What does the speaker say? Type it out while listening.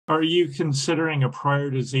are you considering a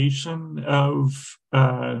prioritization of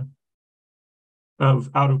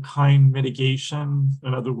out-of-kind mitigation?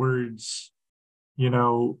 In other words, you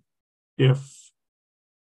know, if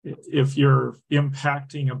you're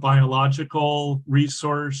impacting a biological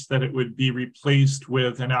resource, that it would be replaced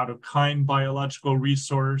with an out-of-kind biological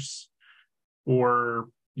resource, or,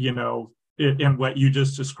 you know, in what you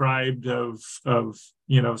just described of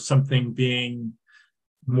you know, something being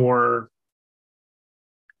more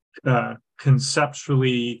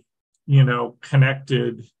conceptually, you know,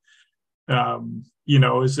 connected. You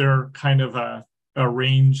know, is there kind of a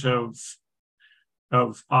range of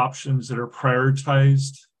options that are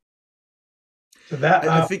prioritized? So that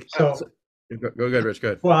I think so go ahead, Rich. Go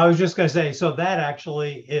ahead. well, I was just going to say, so that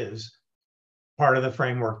actually is part of the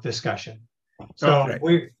framework discussion. So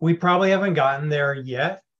Okay. we probably haven't gotten there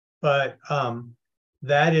yet, but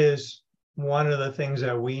that is one of the things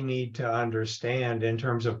that we need to understand in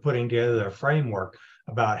terms of putting together a framework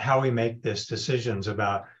about how we make these decisions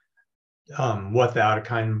about what the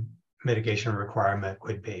out-of-kind mitigation requirement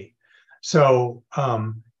would be. So,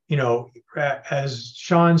 you know, as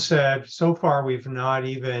Sean said, so far we've not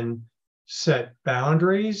even set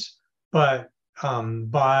boundaries, but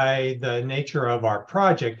by the nature of our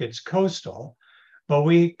project, it's coastal. But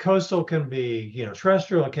coastal can be, you know,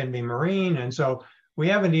 terrestrial, it can be marine. And so we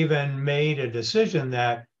haven't even made a decision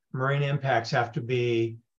that marine impacts have to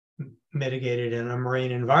be mitigated in a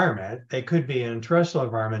marine environment. They could be in terrestrial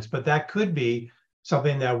environments, but that could be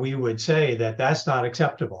something that we would say that that's not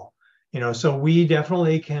acceptable. You know, so we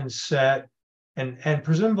definitely can set, and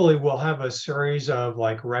presumably we'll have a series of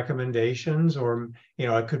like recommendations, or, you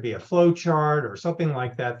know, it could be a flow chart or something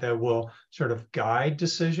like that that will sort of guide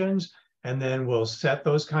decisions, and then we'll set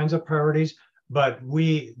those kinds of priorities. But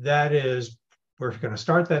we're going to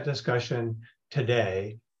start that discussion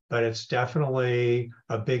today, but it's definitely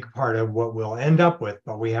a big part of what we'll end up with,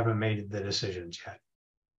 but we haven't made the decisions yet.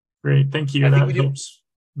 Great, thank you. I think That helps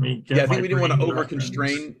me yeah, get I think my we didn't want to brain over wrapped around this.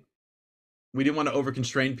 constrain. We didn't want to over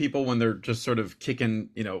constrain people when they're just sort of kicking,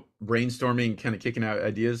 you know, brainstorming, kind of kicking out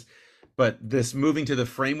ideas. But this moving to the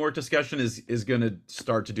framework discussion is going to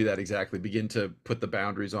start to do that exactly. Begin to put the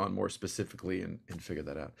boundaries on more specifically and figure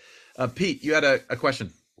that out. Pete, you had a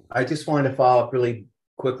question. I just wanted to follow up really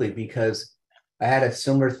quickly because I had a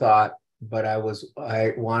similar thought, but I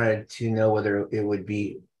wanted to know whether it would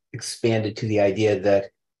be expanded to the idea that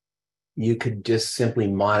you could just simply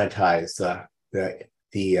monetize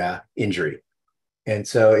the injury. And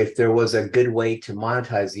so if there was a good way to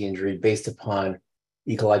monetize the injury based upon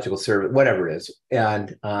ecological service, whatever it is,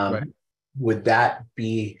 and Right. would that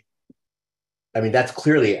be, I mean, that's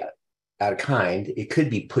clearly out of kind. It could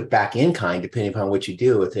be put back in kind depending upon what you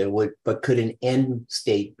do with it. But could an end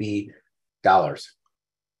state be dollars?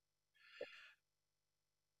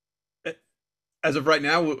 As of right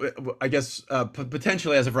now, I guess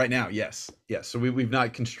potentially as of right now, yes. So we've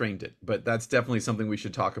not constrained it, but that's definitely something we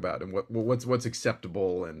should talk about, and what's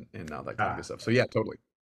acceptable and all that kind of stuff. So yeah, totally.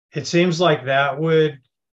 It seems like that would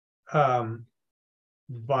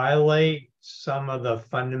violate some of the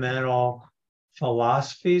fundamental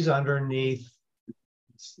philosophies underneath,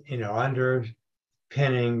 you know,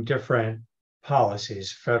 underpinning different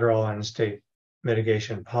policies, federal and state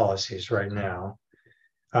mitigation policies right now.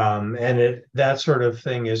 And that sort of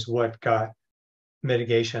thing is what got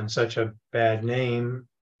mitigation such a bad name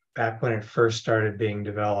back when it first started being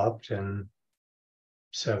developed in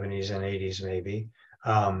 70s and 80s maybe.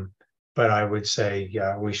 But I would say,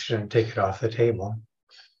 yeah, we shouldn't take it off the table.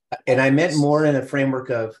 And I meant more in a framework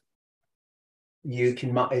of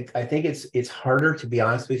I think it's harder, to be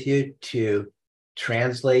honest with you, to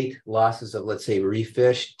translate losses of, let's say, reef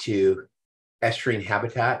fish to estuarine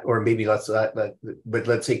habitat, or maybe let's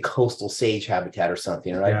say coastal sage habitat or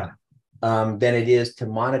something, right? Yeah. Than it is to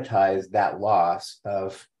monetize that loss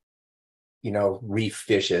of, you know, reef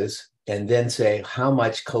fishes, and then say how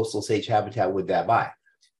much coastal sage habitat would that buy,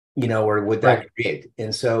 you know, or would that create?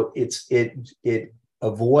 And so it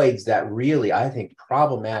avoids that really, I think,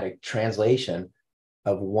 problematic translation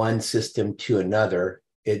of one system to another.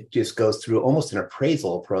 It just goes through almost an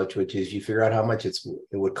appraisal approach, which is you figure out how much it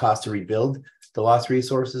would cost to rebuild the lost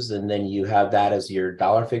resources, and then you have that as your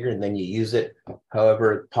dollar figure, and then you use it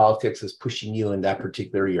however politics is pushing you in that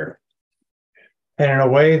particular year. And in a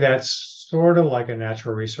way, that's sort of like a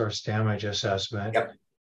natural resource damage assessment. Yep.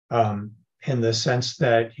 In the sense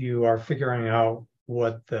that you are figuring out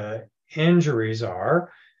what the injuries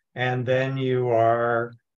are, and then you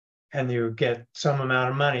get some amount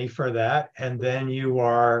of money for that, and then you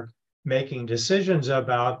are making decisions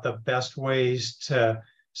about the best ways to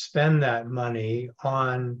spend that money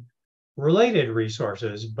on related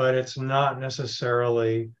resources, but it's not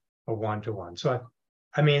necessarily a one-to-one. So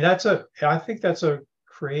I mean, I think that's a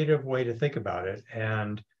creative way to think about it.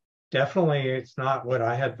 And definitely it's not what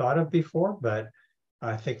I had thought of before, but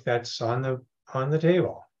I think that's on the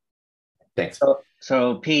table. Thanks.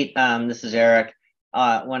 So Pete, this is Eric.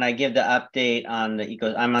 When I give the update on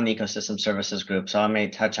I'm on the ecosystem services group, so I may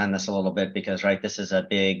touch on this a little bit because, right, this is a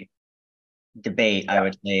big debate, I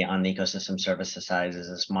would say, on the ecosystem services side is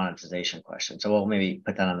this monetization question. So we'll maybe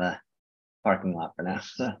put that on the parking lot for now.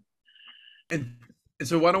 And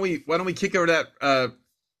so why don't we kick over that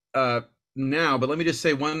now? But let me just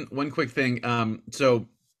say one quick thing.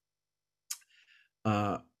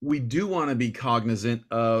 We do want to be cognizant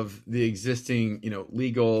of the existing,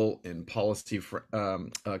 legal and policy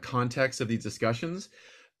context of these discussions,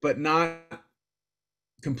 but not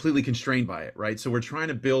completely constrained by it, right? So we're trying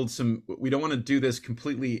to build we don't want to do this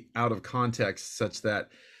completely out of context such that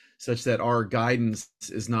our guidance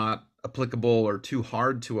is not applicable or too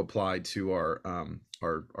hard to apply to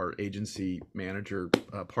our agency manager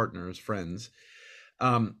partners, friends.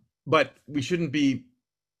 But we shouldn't be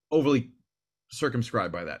overly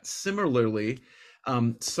circumscribed by that. Similarly,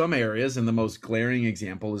 some areas, and the most glaring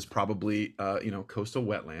example is probably coastal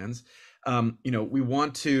wetlands. We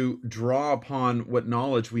want to draw upon what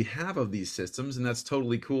knowledge we have of these systems, and that's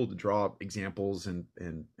totally cool to draw examples and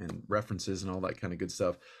references and all that kind of good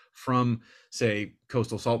stuff from, say,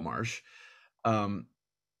 coastal salt marsh.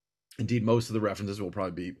 Indeed, most of the references will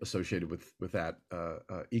probably be associated with that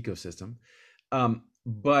ecosystem.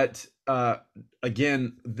 But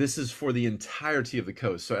again, this is for the entirety of the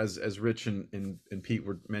coast. So as Rich and Pete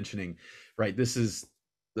were mentioning, right, this is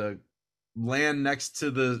the land next to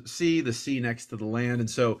the sea next to the land. And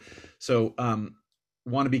so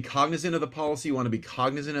want to be cognizant of the policy, want to be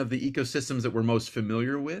cognizant of the ecosystems that we're most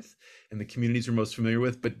familiar with and the communities we're most familiar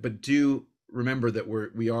with, but do remember that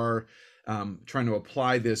we are trying to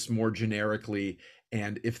apply this more generically.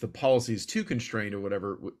 And if the policy is too constrained or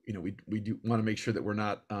whatever, we do want to make sure that we're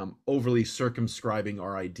not overly circumscribing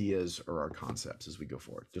our ideas or our concepts as we go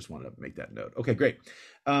forward. Just wanted to make that note. Okay, great.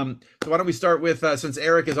 So why don't we start with, since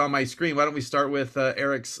Eric is on my screen, why don't we start with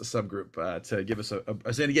Eric's subgroup to give us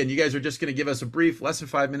and again, you guys are just going to give us a brief, less than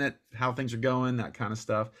 5 minute, how things are going, that kind of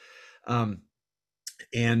stuff. Tell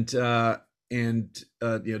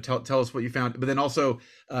us what you found, but then also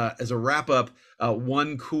as a wrap up,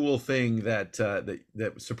 one cool thing that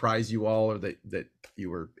surprised you all or that you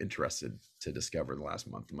were interested to discover in the last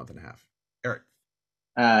month and a half. Eric.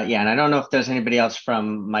 Yeah, and I don't know if there's anybody else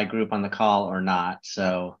from my group on the call or not,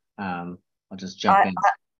 so I'll just jump in.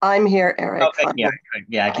 I'm here, Eric. Okay,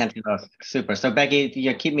 yeah, I can't do those. Super. So Becky,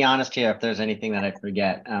 you keep me honest here if there's anything that I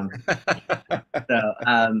forget.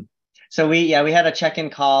 So we had a check-in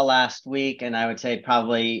call last week, and I would say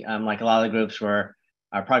probably like a lot of the groups our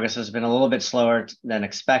progress has been a little bit slower than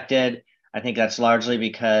expected. I think that's largely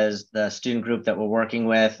because the student group that we're working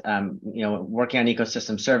with, working on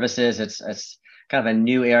ecosystem services, it's kind of a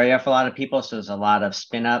new area for a lot of people, so there's a lot of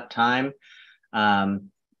spin-up time.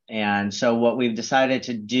 And so what we've decided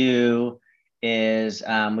to do is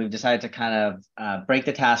we've decided to kind of break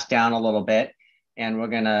the task down a little bit. And we're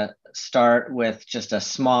going to start with just a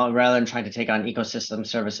small, rather than trying to take on ecosystem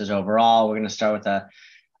services overall, we're going to start with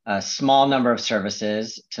a small number of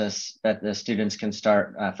services that the students can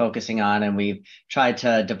start focusing on. And we've tried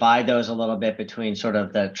to divide those a little bit between sort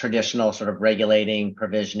of the traditional sort of regulating,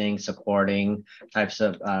 provisioning, supporting types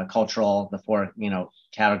of the four,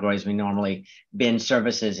 categories we normally bin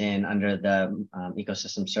services in under the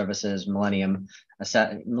ecosystem services, Millennium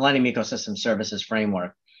Ecosystem Services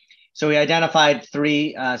Framework. So we identified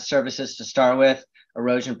 3 services to start with: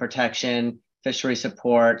 erosion protection, fishery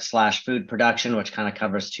support / food production, which kind of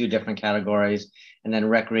covers 2 different categories, and then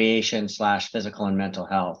recreation / physical and mental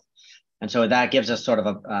health. And so that gives us sort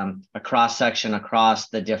of a cross section across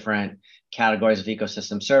the different categories of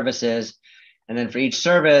ecosystem services. And then for each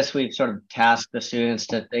service, we've sort of tasked the students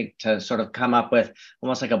to sort of come up with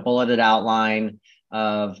almost like a bulleted outline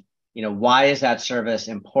of why is that service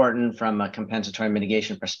important from a compensatory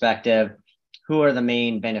mitigation perspective? Who are the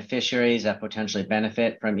main beneficiaries that potentially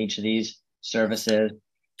benefit from each of these services?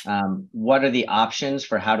 What are the options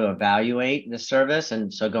for how to evaluate the service?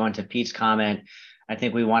 And so going to Pete's comment, I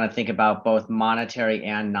think we want to think about both monetary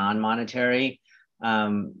and non-monetary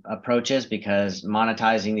approaches, because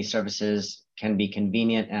monetizing these services can be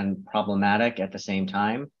convenient and problematic at the same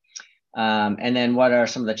time. And then what are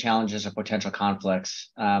some of the challenges or potential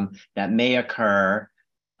conflicts that may occur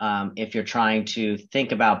if you're trying to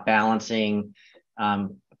think about balancing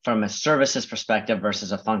from a services perspective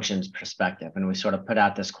versus a functions perspective? And we sort of put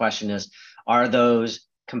out this question is, are those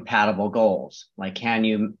compatible goals. Like, can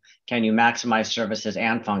you maximize services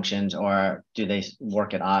and functions, or do they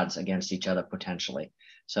work at odds against each other potentially?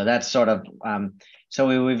 So that's sort of so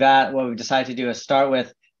what we've decided to do is start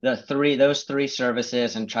with those three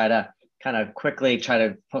services and try to kind of quickly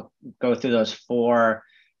go through those four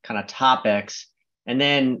kind of topics, and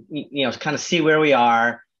then kind of see where we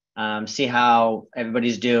are, see how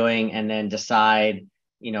everybody's doing, and then decide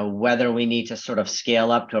whether we need to sort of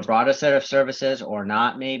scale up to a broader set of services or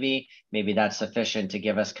not. Maybe that's sufficient to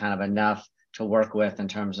give us kind of enough to work with in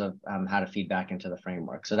terms of how to feed back into the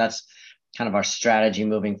framework. So that's kind of our strategy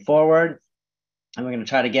moving forward. And we're going to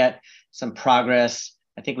try to get some progress.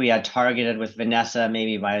 I think we had targeted with Vanessa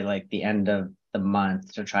maybe by like the end of the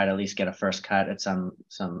month to try to at least get a first cut at some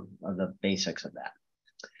of the basics of that.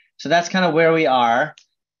 So that's kind of where we are.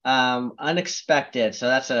 Unexpected. So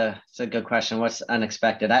that's a good question. What's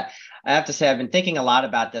unexpected? I have to say I've been thinking a lot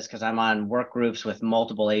about this because I'm on work groups with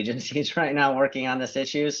multiple agencies right now working on this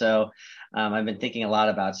issue. So I've been thinking a lot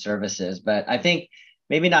about services, but I think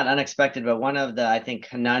maybe not unexpected, but one of the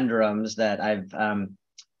conundrums that I've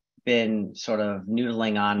been sort of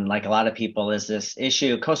noodling on, like a lot of people, is this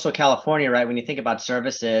issue, coastal California, right? When you think about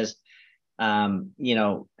services, and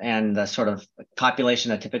the sort of population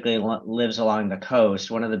that typically lives along the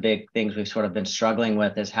coast, one of the big things we've sort of been struggling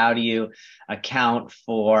with is how do you account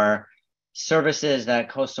for services that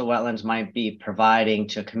coastal wetlands might be providing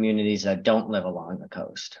to communities that don't live along the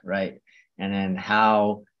coast, right? And then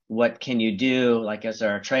what can you do? Like, is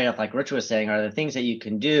there a trade-off, like Rich was saying, are there things that you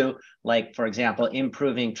can do, like, for example,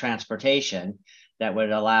 improving transportation that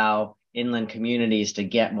would allow inland communities to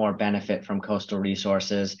get more benefit from coastal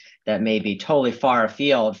resources that may be totally far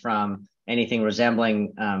afield from anything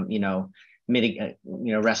resembling,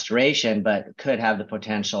 restoration, but could have the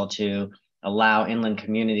potential to allow inland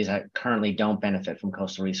communities that currently don't benefit from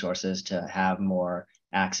coastal resources to have more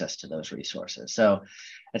access to those resources. So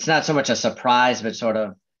it's not so much a surprise, but sort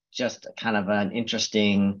of just kind of an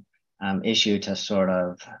interesting issue to sort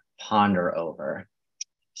of ponder over.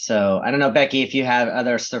 So I don't know, Becky, if you have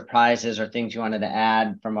other surprises or things you wanted to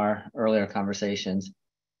add from our earlier conversations.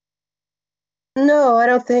 No, I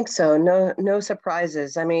don't think so. No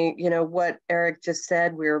surprises. I mean, what Eric just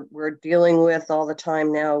said, we're dealing with all the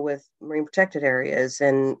time now with marine protected areas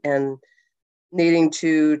and needing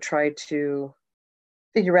to try to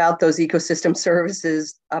figure out those ecosystem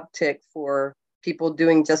services uptick for people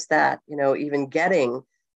doing just that, even getting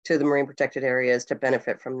to the marine protected areas to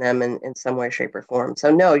benefit from them in some way, shape, or form. So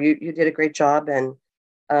no, you did a great job, and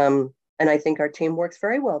I think our team works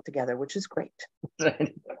very well together, which is great.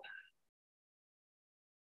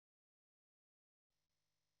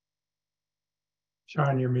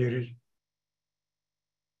 Sean, you're muted.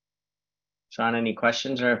 Sean, any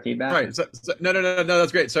questions or feedback? Right. So, no,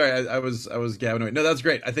 that's great. Sorry, I was gabbing away. No, that's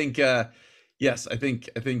great. I think yes, I think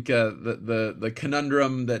the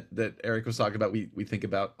conundrum that Eric was talking about, we think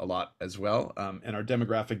about a lot as well, and our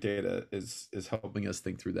demographic data is helping us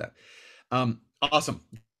think through that. Awesome,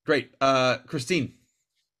 great. Christine.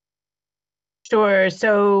 Sure.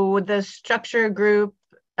 So the structure group,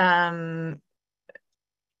 well,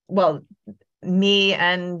 me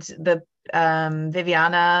and the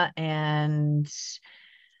Viviana and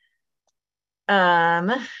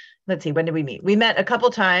let's see, when did we meet? We met a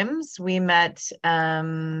couple times. We met,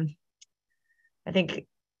 I think,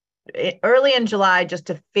 early in July, just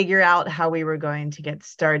to figure out how we were going to get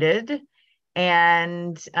started.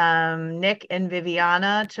 And Nick and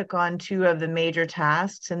Viviana took on two of the major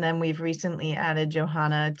tasks. And then we've recently added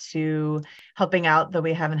Johanna to helping out, though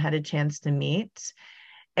we haven't had a chance to meet.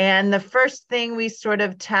 And the first thing we sort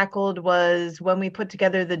of tackled was when we put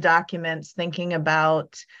together the documents, thinking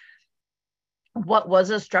about what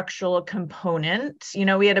was a structural component.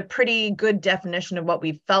 We had a pretty good definition of what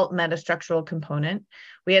we felt meant a structural component.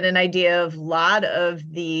 We had an idea of a lot of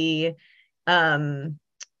the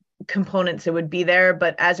components that would be there,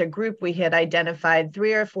 but as a group, we had identified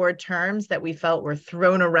 3 or 4 terms that we felt were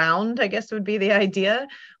thrown around, I guess would be the idea,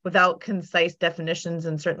 without concise definitions,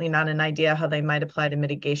 and certainly not an idea how they might apply to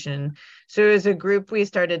mitigation. So as a group, we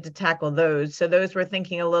started to tackle those. So those were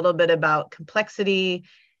thinking a little bit about complexity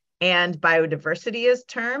and biodiversity as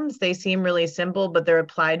terms. They seem really simple, but they're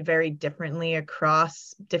applied very differently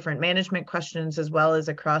across different management questions, as well as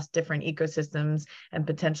across different ecosystems and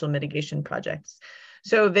potential mitigation projects.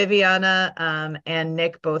 So Viviana and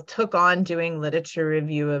Nick both took on doing literature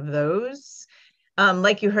review of those.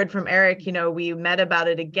 Like you heard from Eric, we met about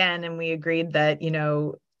it again, and we agreed that,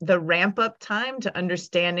 the ramp up time to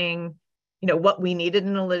understanding, what we needed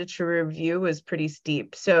in a literature review was pretty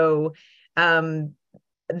steep. So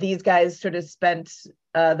these guys sort of spent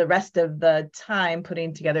the rest of the time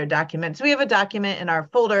putting together documents. So we have a document in our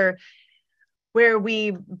folder where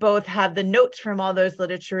we both have the notes from all those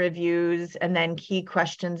literature reviews and then key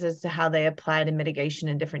questions as to how they apply to mitigation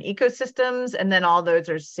in different ecosystems. And then all those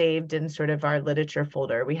are saved in sort of our literature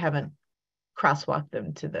folder. We haven't crosswalked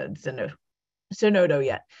them to the Zenodo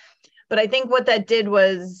yet. But I think what that did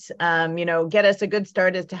was, get us a good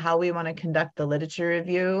start as to how we want to conduct the literature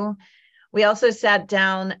review. We also sat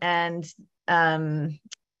down and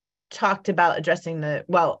talked about addressing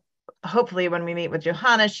hopefully when we meet with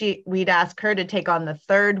Johanna, we'd ask her to take on the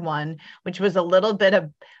third one, which was a little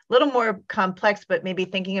more complex, but maybe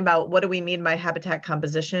thinking about what do we mean by habitat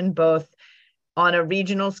composition, both on a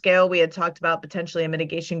regional scale. We had talked about potentially a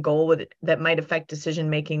mitigation goal that might affect decision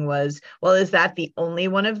making is that the only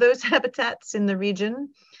one of those habitats in the region?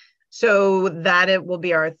 So that it will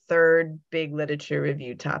be our third big literature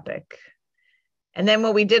review topic. And then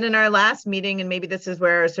what we did in our last meeting, and maybe this is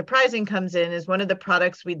where surprising comes in, is one of the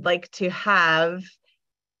products we'd like to have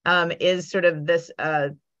is sort of this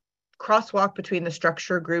crosswalk between the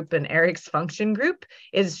structure group and Eric's function group,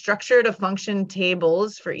 is structure to function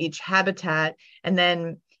tables for each habitat. And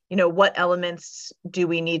then, what elements do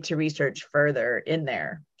we need to research further in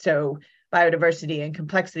there? So biodiversity and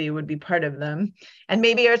complexity would be part of them. And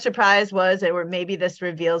maybe our surprise was, or maybe this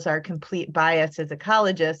reveals our complete bias as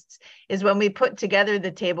ecologists, is when we put together the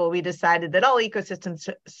table, we decided that all ecosystems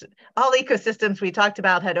we talked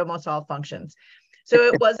about had almost all functions. So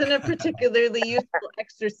it wasn't a particularly useful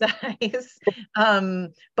exercise,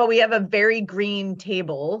 but we have a very green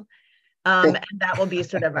table. And that will be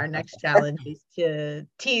sort of our next challenge, is to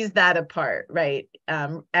tease that apart, right?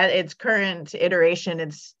 At its current iteration,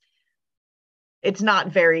 it's not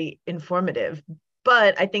very informative,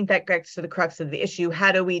 but I think that gets to the crux of the issue.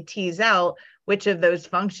 How do we tease out which of those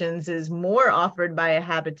functions is more offered by a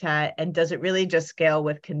habitat, and does it really just scale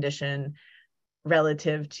with condition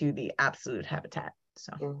relative to the absolute habitat?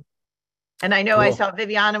 So, and I know cool. I saw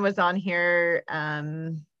Viviana was on here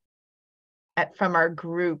from our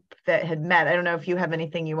group that had met. I don't know if you have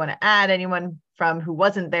anything you want to add, anyone from who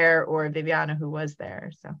wasn't there, or Viviana who was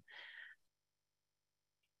there. So.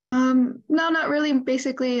 No, not really.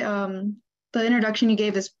 Basically, the introduction you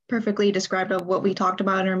gave is perfectly described of what we talked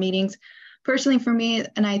about in our meetings. Personally, for me,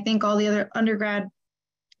 and I think all the other undergrad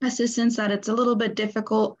assistants, that it's a little bit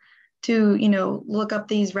difficult to, look up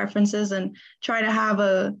these references and try to have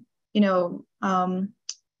a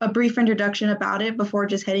brief introduction about it before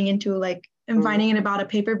just heading into inviting it about a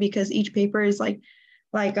paper, because each paper is like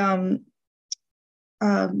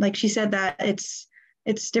she said that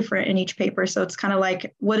it's different in each paper. So it's kind of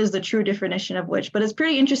like, what is the true definition of which? But it's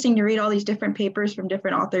pretty interesting to read all these different papers from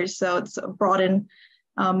different authors. So it's broadened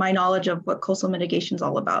my knowledge of what coastal mitigation is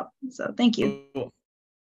all about. So thank you. Cool.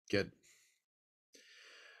 Good.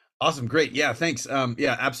 Awesome. Great. Yeah. Thanks.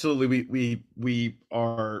 Yeah, absolutely. We're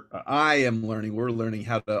learning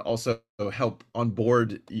how to also help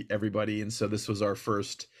onboard everybody. And so this was our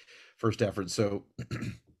first effort. So,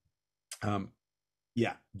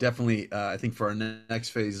 yeah, definitely. I think for our next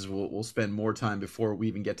phases, we'll spend more time before we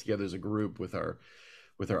even get together as a group with our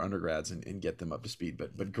undergrads and get them up to speed.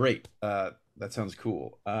 But great. That sounds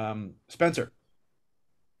cool. Spencer.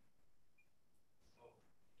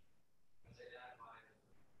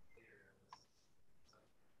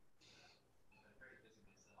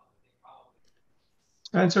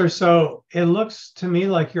 Spencer, so it looks to me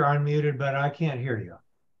like you're unmuted, but I can't hear you.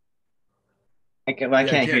 I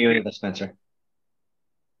can't hear you either, Spencer.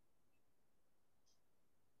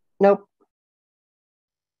 Nope.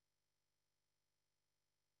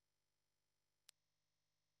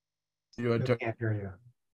 I can't hear you.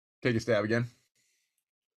 Take a stab again.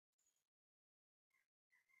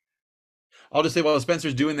 I'll just say while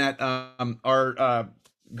Spencer's doing that, our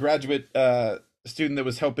graduate student that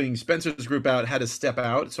was helping Spencer's group out had to step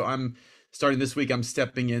out. So I'm starting this week. I'm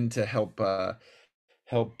stepping in to help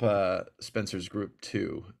Spencer's group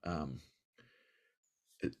too.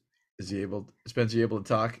 Is he able? Spencer, you able to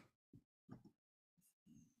talk?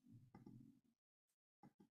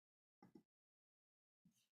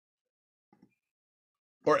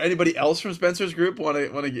 Or anybody else from Spencer's group want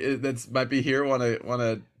to that's might be here want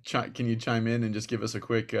to can you chime in and just give us a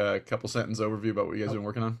quick couple sentence overview about what you guys have been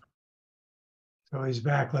working on? So he's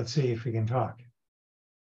back. Let's see if he can talk.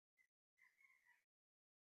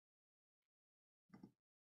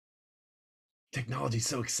 Technology's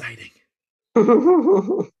so exciting.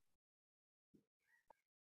 Good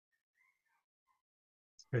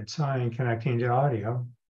sign connecting to audio.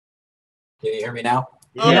 Can you hear me now?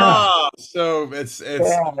 Yeah. Oh, so it's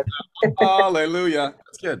hallelujah.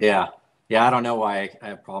 That's good. Yeah. Yeah, I don't know why I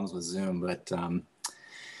have problems with Zoom, but our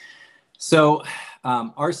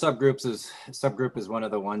subgroup is one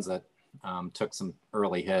of the ones that took some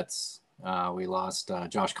early hits. We lost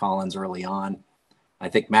Josh Collins early on. I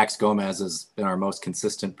think Max Gomez has been our most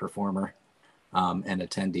consistent performer and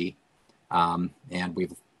attendee. And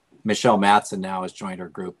Michelle Matson now has joined our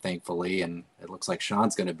group, thankfully, and it looks like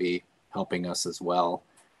Sean's going to be helping us as well.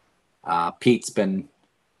 Pete's been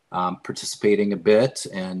participating a bit,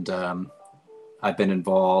 and I've been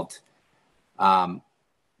involved. Our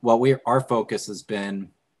focus has been,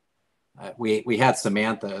 we had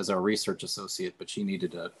Samantha as our research associate, but she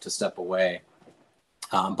needed to step away.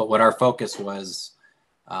 But what our focus was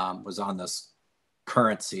on this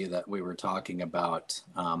currency that we were talking about.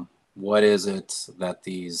 What is it that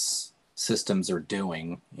these systems are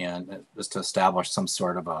doing, and just to establish some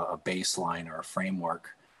sort of a baseline or a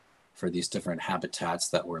framework for these different habitats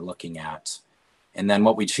that we're looking at. And then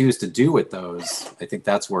what we choose to do with those, I think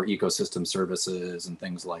that's where ecosystem services and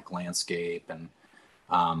things like landscape and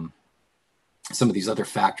some of these other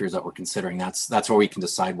factors that we're considering, that's where we can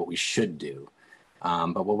decide what we should do.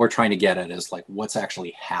 But what we're trying to get at is like what's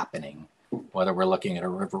actually happening, whether we're looking at a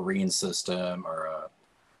riverine system or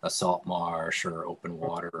a salt marsh or open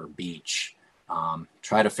water or beach.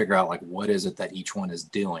 Try to figure out like what is it that each one is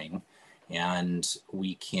doing, and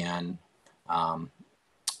we can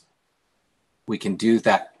do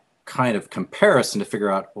that kind of comparison to figure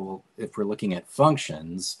out, well, if we're looking at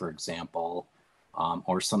functions, for example,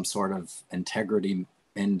 or some sort of integrity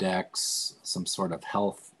index, some sort of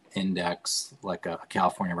health index, like a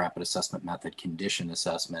California Rapid Assessment Method condition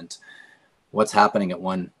assessment, what's happening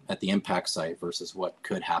at the impact site versus what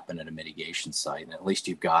could happen at a mitigation site. And at least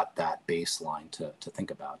you've got that baseline to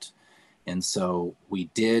think about. And so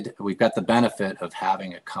we've got the benefit of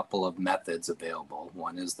having a couple of methods available.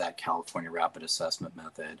 One is that California Rapid Assessment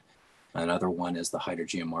Method. Another one is the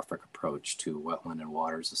hydrogeomorphic approach to wetland and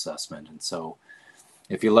waters assessment. And so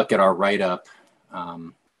if you look at our write-up,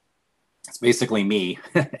 it's basically me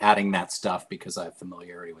adding that stuff because I have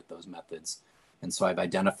familiarity with those methods. And so I've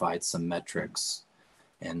identified some metrics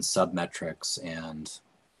and submetrics, and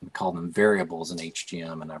we call them variables in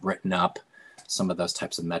HGM. And I've written up some of those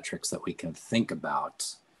types of metrics that we can think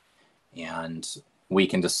about. And we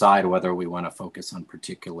can decide whether we want to focus on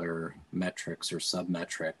particular metrics or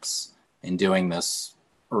submetrics in doing this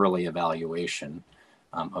early evaluation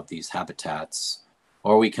of these habitats.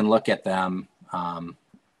 Or we can look at them. One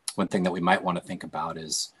thing that we might want to think about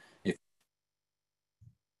is if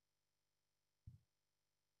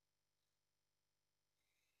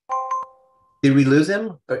Did we lose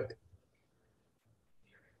him?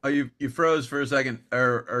 Oh, you froze for a second,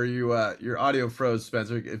 or you your audio froze,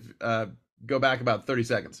 Spencer. If go back about 30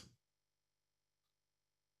 seconds.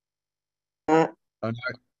 Oh,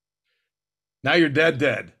 now you're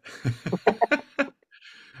dead.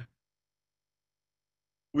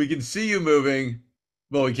 We can see you moving,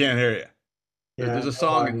 but we can't hear you. Yeah, There's a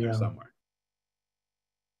song in there somewhere.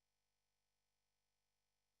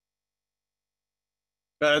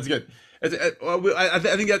 That's good. I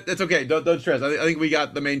think that's okay. Don't stress. I think we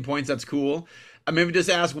got the main points. That's cool. I maybe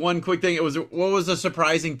just ask one quick thing. What was a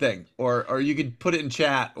surprising thing, or you could put it in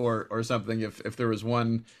chat or something if there was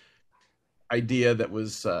one idea that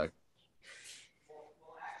was.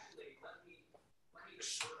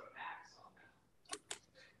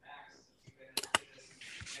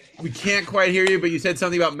 We can't quite hear you, but you said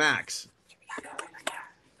something about Max.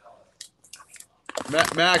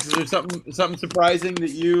 Max, is there something surprising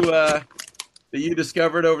that you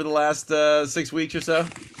discovered over the last 6 weeks or so?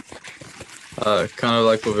 Kind of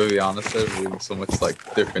like what Viviana said, reading so much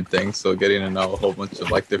like different things. So getting to know a whole bunch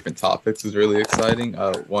of like different topics is really exciting.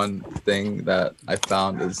 One thing that I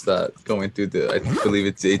found is that going through I believe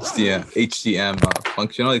it's HGM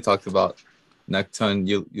functional, he talked about necton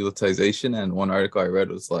utilization, and one article I read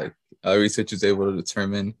was like research is able to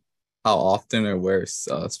determine how often or where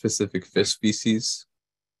specific fish species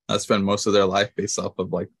spend most of their life based off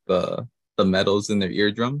of like the metals in their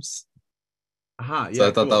eardrums. Yeah, so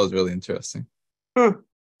I thought that was really interesting.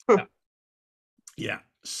 Yeah,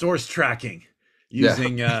 source tracking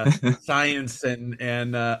using science and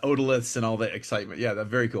otoliths and all that excitement. Yeah, that's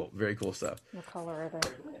very cool stuff. What color are they?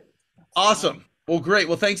 Awesome. Well, great.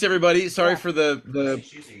 Well, thanks everybody. Sorry for the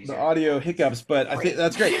audio hiccups, but I think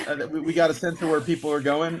that's great. We got a sense of where people are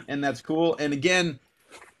going, and that's cool. And again,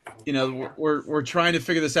 you know, we're trying to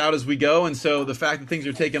figure this out as we go, and so the fact that things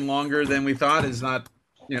are taking longer than we thought is not,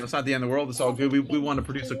 you know, it's not the end of the world. It's all good. We want to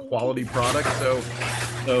produce a quality product, so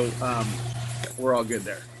we're all good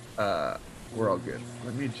there. We're all good.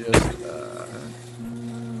 Let me just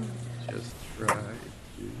try to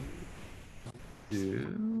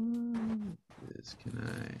do is can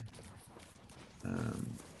I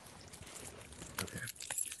okay.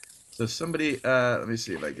 So somebody let me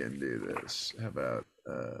see if I can do this. How about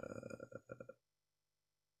I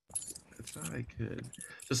thought I could.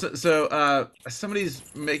 So somebody's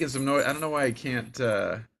making some noise. I don't know why I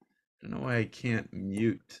can't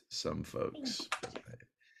mute some folks.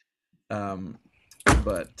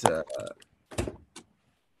 But oh,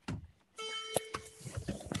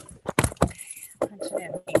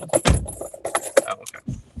 okay.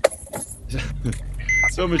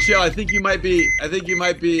 So Michelle, I think you might be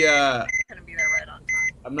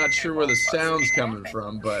I'm not sure where the sound's coming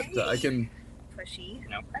from, but I can pushy.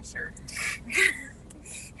 No pressure.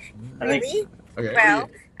 really? Okay. Well,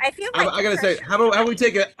 I feel like I gotta say, how about we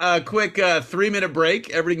take a quick 3-minute break?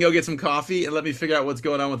 Everybody can go get some coffee and let me figure out what's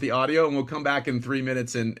going on with the audio, and we'll come back in 3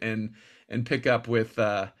 minutes and pick up with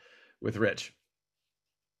Rich.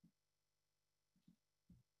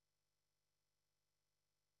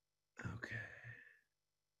 Okay.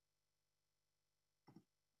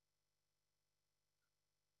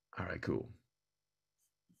 All right, cool.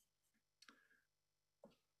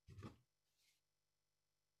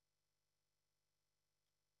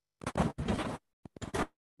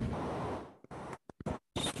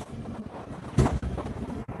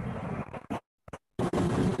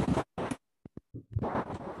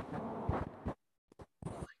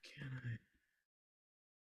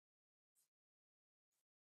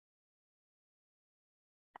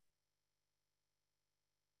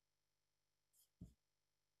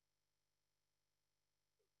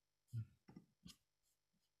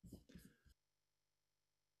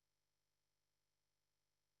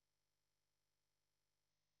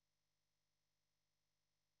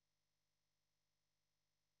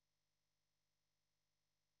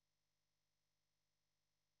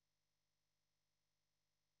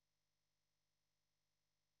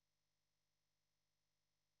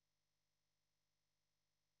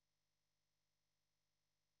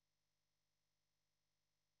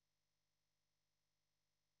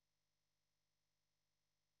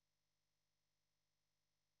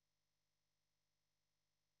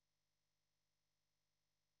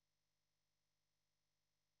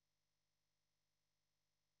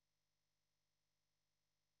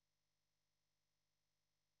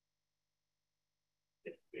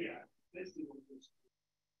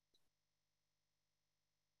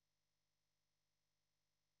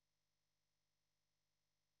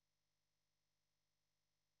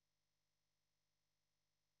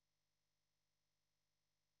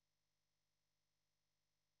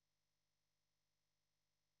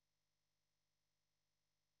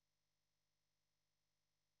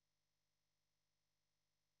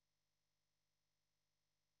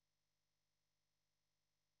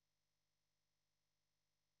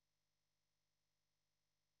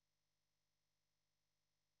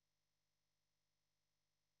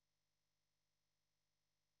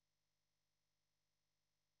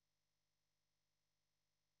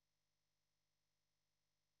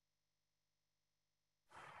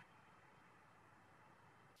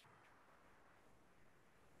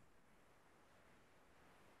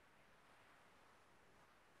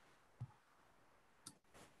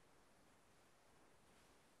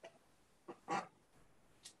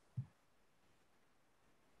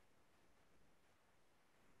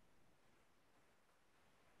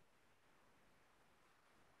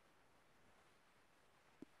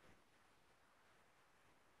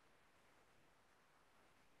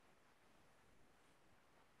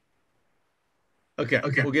 Okay.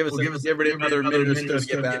 We'll give everybody another minute or so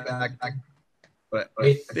to get back. But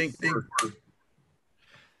I think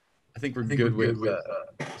we're good with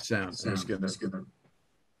sound. I'm just gonna.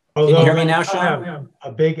 Can you hear me now, Sean? Have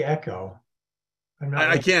a big echo.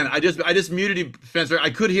 I can. I just muted you, Spencer.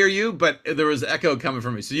 I could hear you, but there was echo coming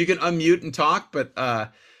from me. So you can unmute and talk, but yeah,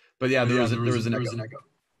 there was an echo.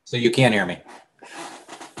 So you can hear me?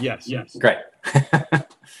 Yes. Great.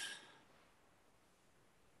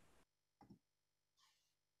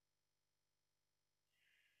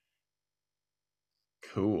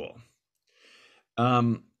 Cool.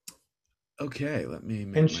 Okay, let me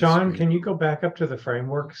make And my Sean, screen. can you go back up to the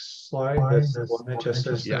framework slide? That's the one that just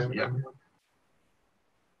says yeah.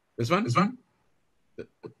 This one?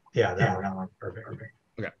 Yeah, that one. Perfect.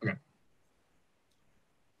 Okay.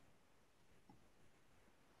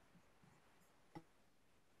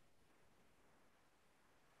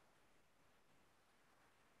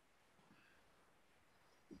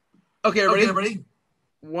 Okay, everybody.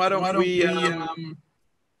 Why don't we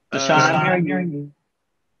Sean, I'm hearing you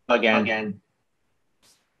again.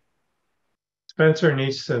 Spencer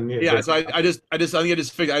needs to mute. Yeah, so I think I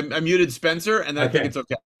just figured I muted Spencer, and then I think it's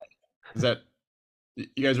okay. Is that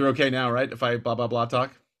you guys are okay now, right? If I blah blah blah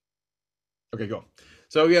talk. Okay, go.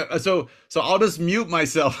 So yeah, so I'll just mute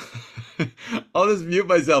myself. I'll just mute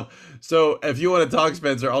myself. So if you want to talk,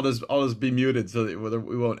 Spencer, I'll just be muted so that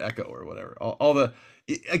we won't echo or whatever. All the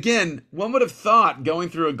again, one would have thought going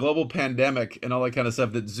through a global pandemic and all that kind of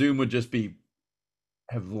stuff that Zoom would just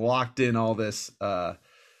have locked in all this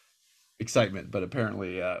excitement, but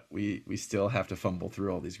apparently we still have to fumble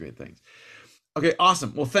through all these great things. Okay,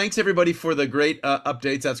 awesome. Well, thanks everybody for the great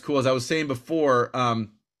updates. That's cool. As I was saying before,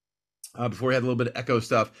 before we had a little bit of echo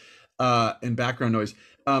stuff and background noise.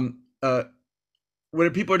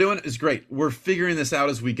 What people are doing is great. We're figuring this out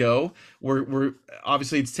as we go. We're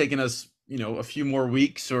obviously it's taken us, a few more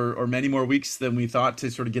weeks or many more weeks than we thought to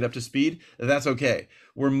sort of get up to speed. That's okay.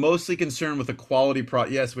 We're mostly concerned with the quality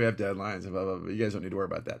product. Yes, we have deadlines. Blah, blah, blah. You guys don't need to worry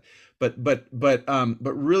about that. But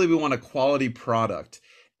really, we want a quality product,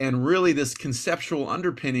 and really, this conceptual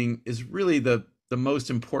underpinning is really the most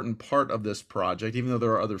important part of this project. Even though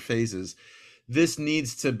there are other phases, this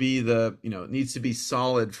needs to be it needs to be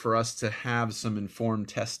solid for us to have some informed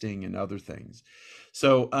testing and other things.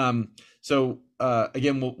 So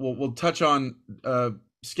again, we'll touch on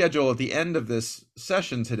schedule at the end of this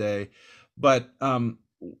session today, but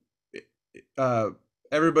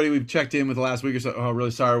everybody we've checked in with the last week or so, oh,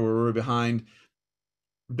 really sorry, we're really behind.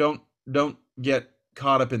 Don't get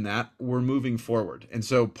caught up in that. We're moving forward, and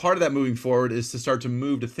so part of that moving forward is to start to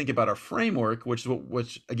move to think about our framework,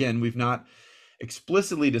 which again we've not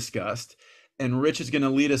explicitly discussed. And Rich is going to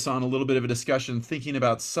lead us on a little bit of a discussion thinking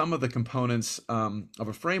about some of the components of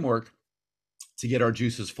a framework to get our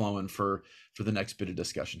juices flowing for the next bit of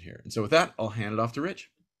discussion here. And so with that, I'll hand it off to Rich.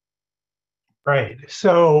 Right.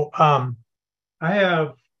 So I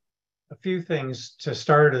have a few things to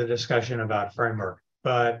start the discussion about framework,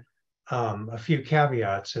 but a few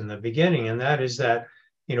caveats in the beginning, and that is that,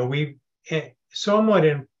 we somewhat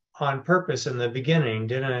on purpose in the beginning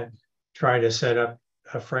didn't try to set up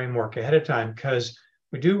a framework ahead of time, because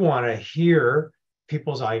we do want to hear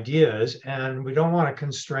people's ideas and we don't want to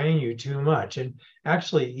constrain you too much. And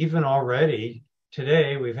actually, even already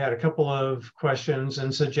today, we've had a couple of questions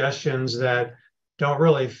and suggestions that don't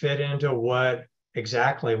really fit into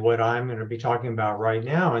exactly what I'm going to be talking about right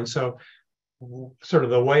now. And so sort of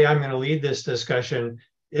the way I'm going to lead this discussion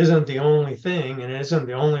isn't the only thing, and it isn't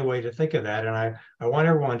the only way to think of that. And I want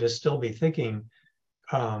everyone to still be thinking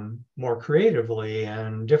more creatively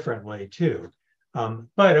and differently too.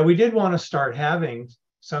 But we did want to start having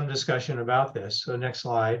some discussion about this. So next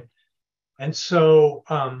slide. And so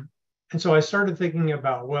I started thinking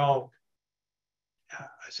about,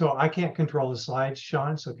 so I can't control the slides,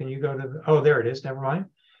 Sean. So can you go to oh, there it is. Never mind.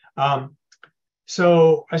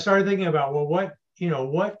 So I started thinking about,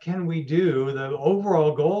 what can we do? The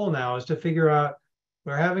overall goal now is to figure out,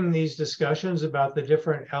 we're having these discussions about the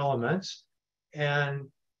different elements, and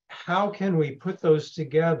how can we put those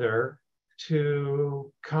together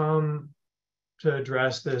to come to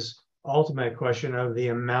address this ultimate question of the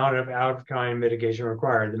amount of out-of-kind mitigation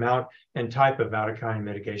required, the amount and type of out-of-kind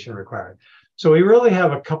mitigation required. So we really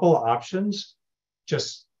have a couple of options,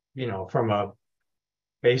 just, from a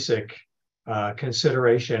basic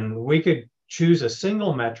consideration. We could choose a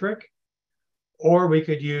single metric, or we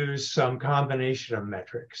could use some combination of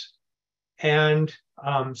metrics. And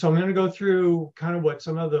so I'm going to go through kind of what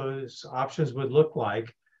some of those options would look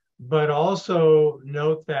like, but also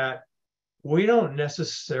note that we don't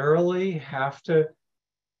necessarily have to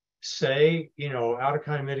say,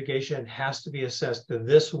 out-of-kind mitigation has to be assessed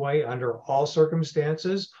this way under all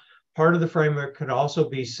circumstances. Part of the framework could also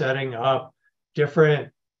be setting up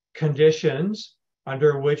different conditions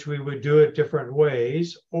under which we would do it different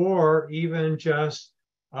ways, or even just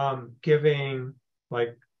giving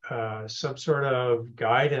some sort of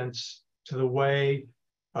guidance to the way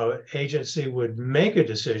an agency would make a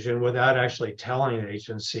decision without actually telling an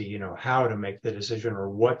agency, how to make the decision or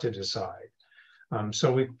what to decide.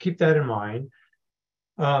 So we keep that in mind.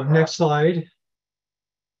 Next slide.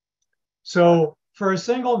 So for a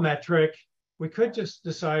single metric, we could just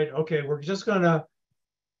decide, okay, we're just going to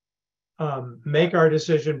make our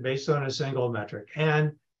decision based on a single metric.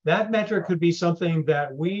 And that metric could be something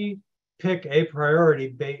that we pick a priority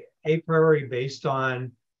based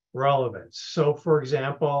on relevance. So for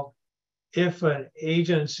example, if an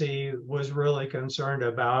agency was really concerned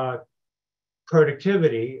about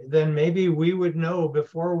productivity, then maybe we would know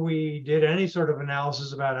before we did any sort of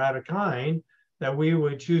analysis about out-of-kind that we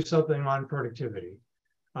would choose something on productivity.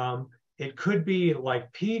 It could be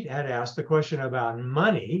like Pete had asked the question about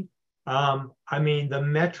money. I mean, the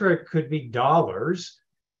metric could be dollars,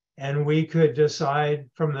 and we could decide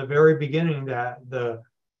from the very beginning that the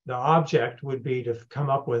object would be to come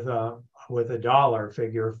up with a dollar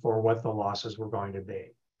figure for what the losses were going to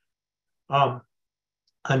be.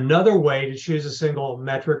 Another way to choose a single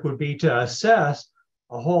metric would be to assess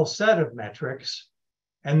a whole set of metrics,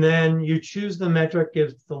 and then you choose the metric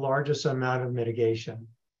gives the largest amount of mitigation.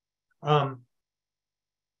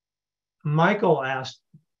 Michael asked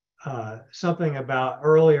something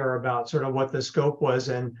earlier about sort of what the scope was,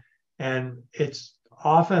 and it's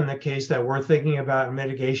often the case that we're thinking about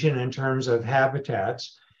mitigation in terms of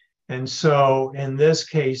habitats. And so in this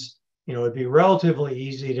case, it'd be relatively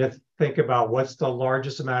easy to think about what's the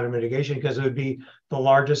largest amount of mitigation, because it would be the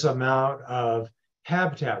largest amount of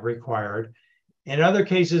habitat required. In other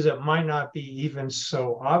cases, it might not be even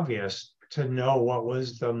so obvious to know what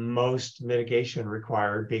was the most mitigation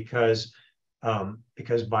required, because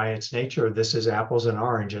by its nature, this is apples and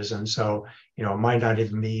oranges. And so, it might not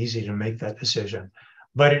even be easy to make that decision.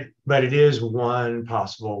 But it is one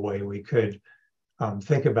possible way we could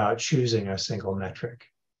think about choosing a single metric.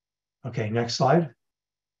 Okay, next slide.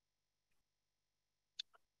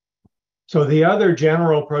 So the other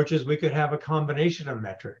general approach is we could have a combination of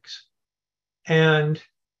metrics. And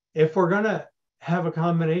if we're going to have a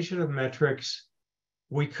combination of metrics,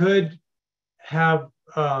 we could have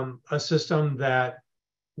a system that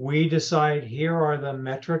we decide here are the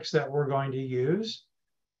metrics that we're going to use.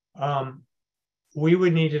 We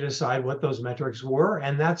would need to decide what those metrics were.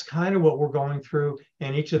 And that's kind of what we're going through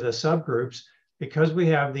in each of the subgroups, because we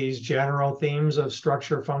have these general themes of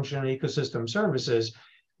structure, function, and ecosystem services.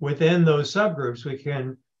 Within those subgroups, we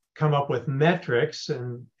can come up with metrics,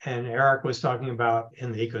 and Eric was talking about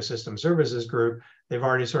in the ecosystem services group, they've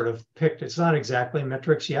already sort of picked, it's not exactly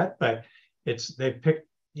metrics yet, but they've picked,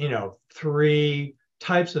 3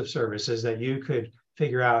 types of services that you could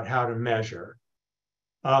figure out how to measure.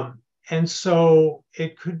 And so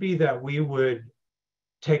it could be that we would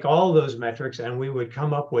take all those metrics and we would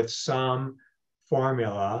come up with some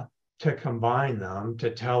formula to combine them to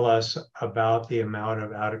tell us about the amount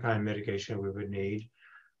of out-of-kind mitigation we would need.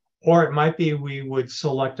 Or it might be we would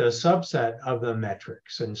select a subset of the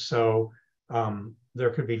metrics. And so there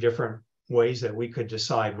could be different ways that we could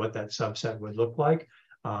decide what that subset would look like.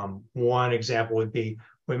 One example would be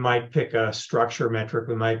we might pick a structure metric,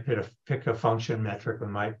 we might pick a function metric, we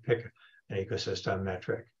might pick an ecosystem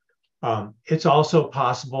metric. It's also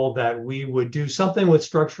possible that we would do something with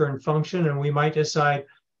structure and function, and we might decide,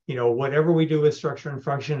 whatever we do with structure and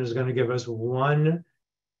function is going to give us one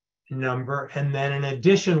number. And then in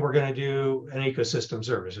addition, we're going to do an ecosystem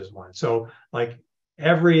services one. So like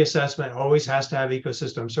every assessment always has to have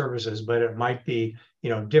ecosystem services, but it might be,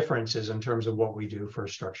 differences in terms of what we do for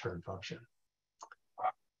structure and function.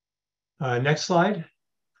 Next slide.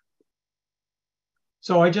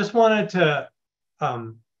 So I just wanted to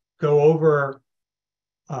go over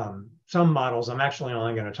some models. I'm actually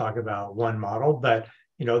only going to talk about one model, but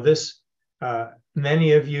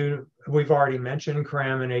many of you, we've already mentioned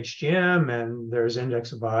CRAM and HGM, and there's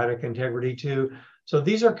index of biotic integrity too. So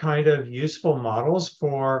these are kind of useful models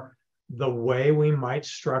for the way we might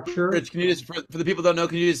structure. Rich, can you just, for the people that don't know,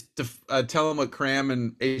 can you just tell them what CRAM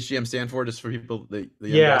and HGM stand for, just for people, the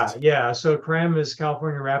Yeah. So CRAM is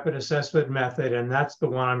California Rapid Assessment Method, and that's the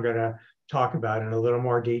one I'm going to talk about in a little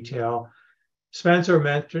more detail. Spencer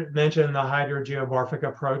mentioned the hydrogeomorphic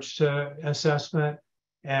approach to assessment,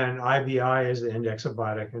 and IBI is the index of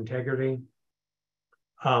biotic integrity.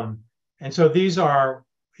 And so these are,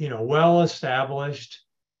 well-established,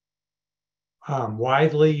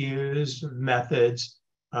 widely used methods.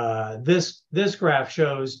 This graph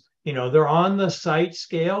shows, they're on the site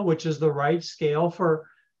scale, which is the right scale for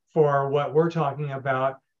what we're talking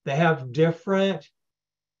about. They have different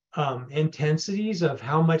intensities of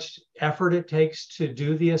how much effort it takes to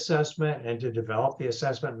do the assessment and to develop the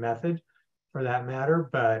assessment method, for that matter.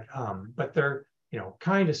 But they're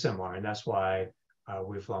kind of similar, and that's why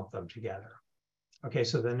we've lumped them together. Okay,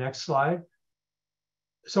 so the next slide.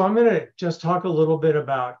 So I'm going to just talk a little bit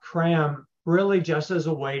about CRAM, really just as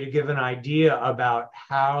a way to give an idea about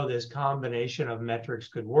how this combination of metrics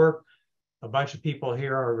could work. A bunch of people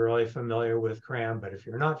here are really familiar with CRAM, but if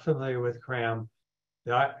you're not familiar with CRAM,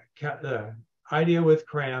 the idea with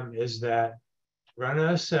CRAM is that we're going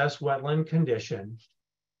to assess wetland condition,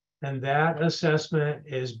 and that assessment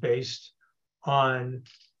is based on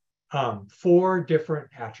 4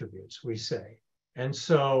 different attributes, we say. And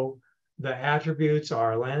so the attributes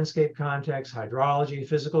are landscape context, hydrology,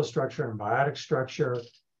 physical structure, and biotic structure.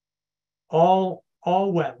 All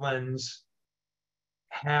wetlands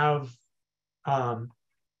have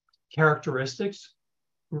characteristics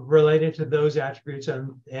related to those attributes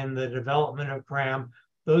and the development of CRAM,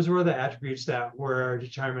 those were the attributes that were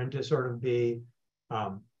determined to sort of be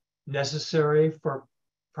necessary for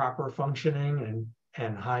proper functioning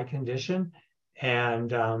and high condition,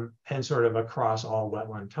 and sort of across all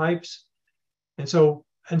wetland types. And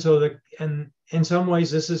in some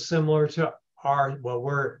ways, this is similar to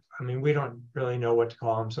we don't really know what to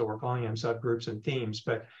call them, so we're calling them subgroups and themes,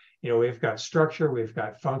 but we've got structure, we've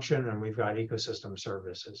got function, and we've got ecosystem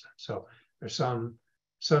services. So there's some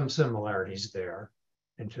similarities there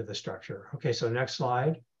into the structure. Okay, so next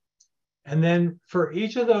slide. And then for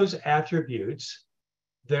each of those attributes,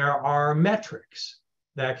 there are metrics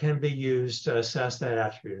that can be used to assess that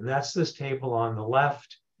attribute. And that's this table on the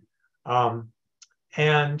left. And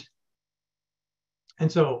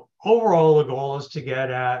so overall, the goal is to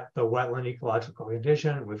get at the wetland ecological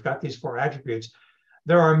condition. We've got these 4 attributes.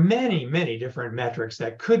 There are many, many different metrics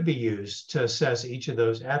that could be used to assess each of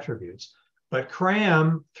those attributes. But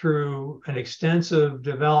CRAM, through an extensive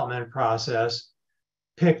development process,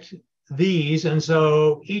 picked these. And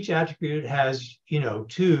so each attribute has,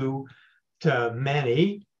 2 to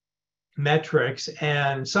many metrics.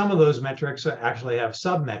 And some of those metrics actually have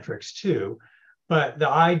submetrics too. But the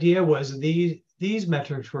idea was these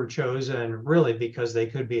metrics were chosen really because they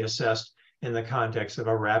could be assessed in the context of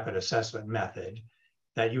a rapid assessment method,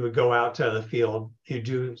 that you would go out to the field, you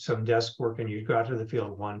do some desk work, and you'd go out to the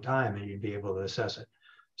field one time and you'd be able to assess it.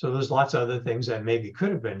 So there's lots of other things that maybe could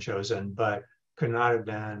have been chosen, but could not have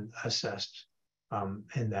been assessed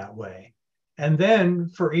in that way. And then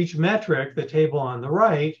for each metric, the table on the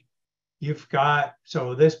right, you've got,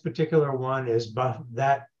 so this particular one is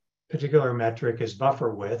that particular metric is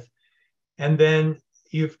buffer width. And then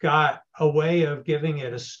you've got a way of giving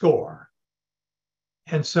it a score.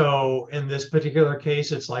 And so in this particular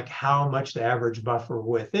case, it's like how much the average buffer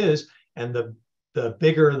width is. And the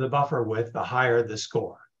bigger the buffer width, the higher the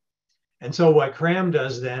score. And so what CRAM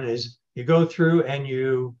does then is you go through and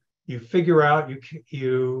you figure out,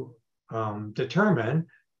 you determine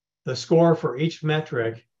the score for each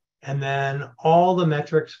metric, and then all the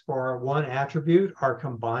metrics for one attribute are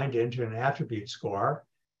combined into an attribute score.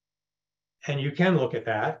 And you can look at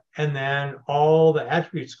that. And then all the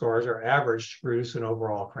attribute scores are averaged to produce an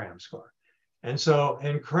overall CRAM score. And so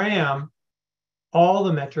in CRAM, all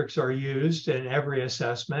the metrics are used in every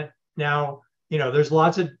assessment. Now, there's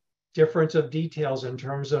lots of difference of details in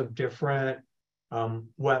terms of different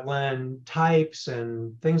wetland types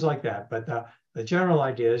and things like that. But the general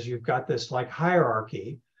idea is you've got this like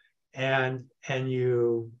hierarchy, and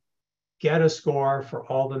you get a score for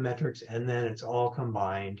all the metrics, and then it's all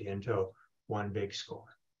combined into one big score.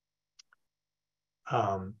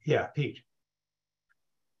 Yeah, Pete.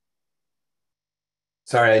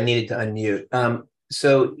 Sorry, I needed to unmute.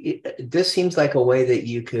 So this seems like a way that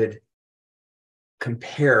you could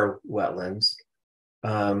compare wetlands,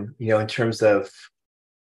 in terms of,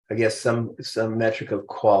 I guess, some metric of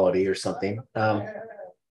quality or something.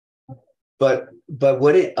 But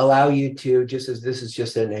would it allow you to, just as this is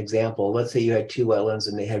just an example, let's say you had 2 wetlands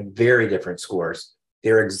and they had very different scores.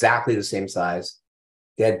 They're exactly the same size.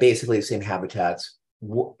 They had basically the same habitats,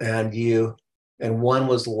 and one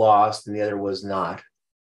was lost and the other was not.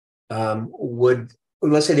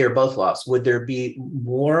 Let's say they were both lost. Would there be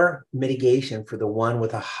more mitigation for the one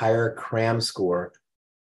with a higher CRAM score,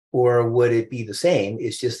 or would it be the same?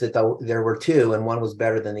 It's just that there were 2 and one was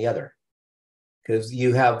better than the other. Because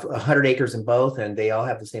you have 100 acres in both and they all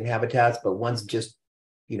have the same habitats, but one's just,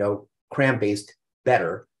 CRAM based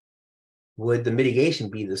better. Would the mitigation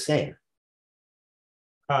be the same?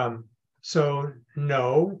 So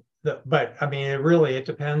no, but I mean, it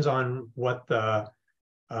depends on what the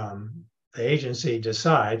agency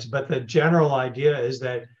decides. But the general idea is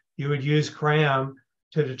that you would use CRAM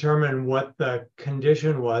to determine what the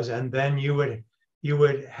condition was, and then you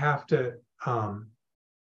would have to.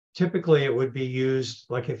 Typically, it would be used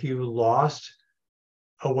like if you lost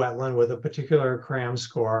a wetland with a particular CRAM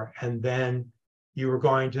score, and then you were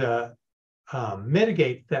going to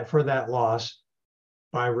mitigate that for that loss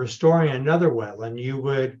by restoring another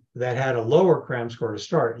wetland, that had a lower CRAM score to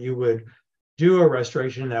start, you would do a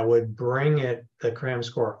restoration that would bring the CRAM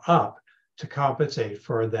score up to compensate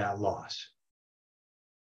for that loss.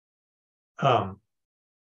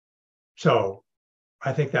 So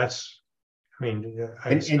I think that's,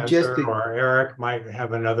 Spencer or Eric might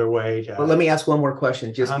have another way to. Well, let me ask one more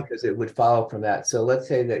question, just because it would follow from that. So let's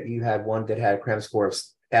say that you had one that had a CRAM score of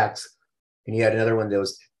X, and you had another one that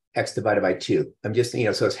was X divided by 2. I'm just,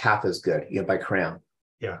 so it's half as good, by CRAM.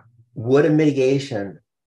 Yeah. Would a mitigation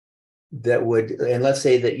that would, and let's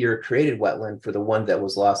say that your created wetland for the one that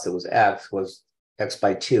was lost that was X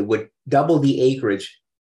by 2, would double the acreage.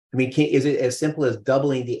 I mean, is it as simple as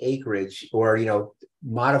doubling the acreage, or, you know,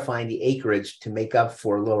 modifying the acreage to make up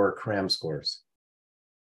for lower cram scores?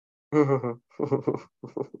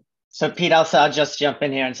 So Pete, I'll just jump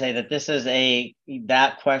in here and say that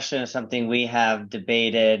that question is something we have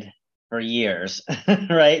debated for years,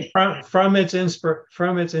 right? From its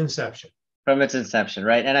inception. From its inception,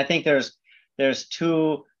 right? And I think there's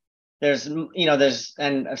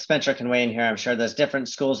and Spencer can weigh in here, I'm sure there's different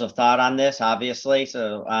schools of thought on this, obviously.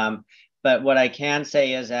 So, but what I can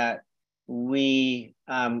say is that we,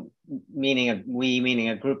 meaning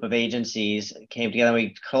a group of agencies, came together.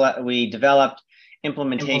 We developed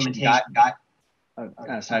implementation. Sorry,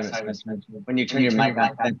 when you turn your mic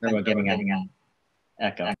on, we're getting an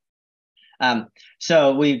echo.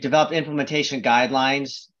 So we developed implementation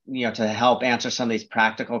guidelines, to help answer some of these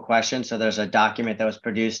practical questions. So there's a document that was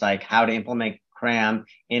produced, like how to implement CRAM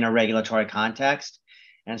in a regulatory context.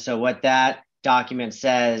 And so what that document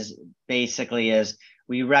says basically is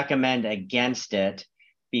we recommend against it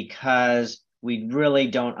because we really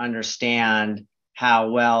don't understand how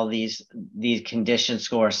well these condition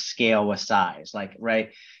scores scale with size. Like, right,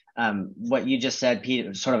 what you just said,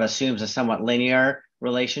 Pete, sort of assumes a somewhat linear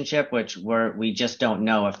relationship, which we just don't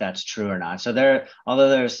know if that's true or not. So although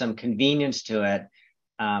there's some convenience to it,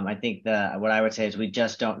 I think what I would say is we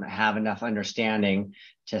just don't have enough understanding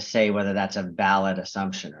to say whether that's a valid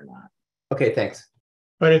assumption or not. Okay, thanks.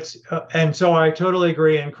 But and so I totally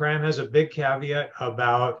agree. And CRAM has a big caveat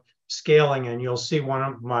about scaling, and you'll see one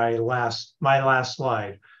of my last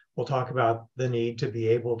slide. We'll talk about the need to be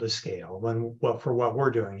able to scale for what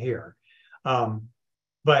we're doing here.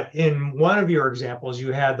 But in one of your examples,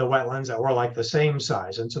 you had the wetlands that were like the same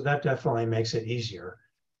size. And so that definitely makes it easier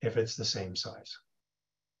if it's the same size.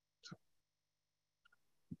 So,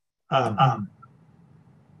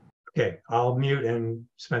 okay, I'll mute and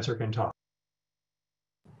Spencer can talk.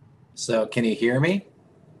 So can you hear me?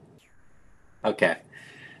 Okay.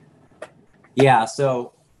 Yeah,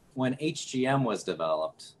 so when HGM was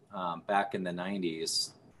developed back in the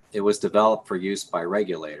 90s, it was developed for use by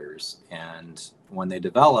regulators. And when they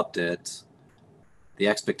developed it, the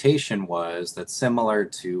expectation was that, similar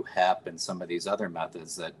to HEP and some of these other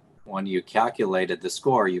methods, that when you calculated the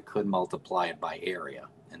score, you could multiply it by area.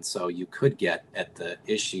 And so you could get at the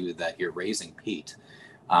issue that you're raising, Pete.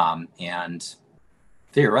 And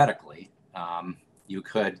theoretically, you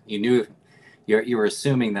were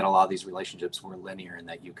assuming that a lot of these relationships were linear and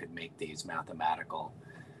that you could make these mathematical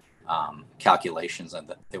calculations and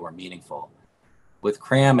that they were meaningful. With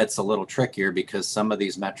CRAM, it's a little trickier because some of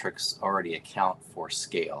these metrics already account for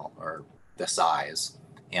scale or the size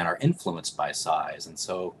and are influenced by size. And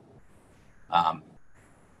so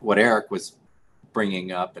what Eric was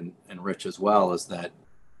bringing up, and Rich as well, is that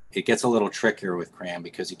it gets a little trickier with CRAM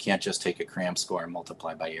because you can't just take a CRAM score and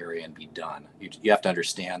multiply by area and be done. You have to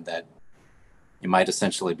understand that you might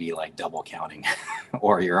essentially be like double counting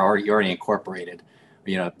or you already incorporated,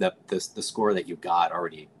 the score that you got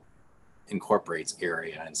already incorporates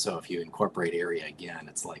area. And so if you incorporate area again,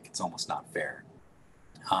 it's almost not fair.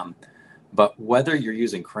 But whether you're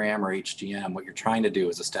using CRAM or HGM, what you're trying to do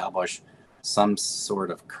is establish some sort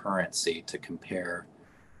of currency to compare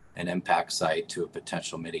an impact site to a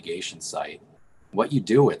potential mitigation site. What you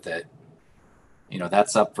do with it,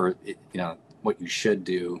 that's up for, what you should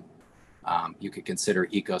do. You could consider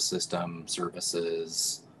ecosystem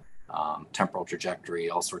services, temporal trajectory,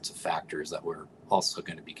 all sorts of factors that we're also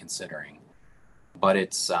going to be considering. But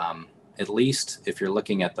it's at least if you're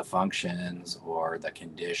looking at the functions or the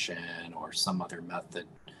condition or some other method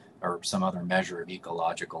or some other measure of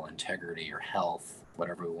ecological integrity or health,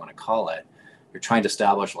 whatever we want to call it, you're trying to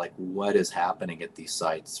establish like what is happening at these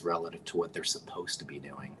sites relative to what they're supposed to be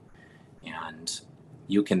doing. And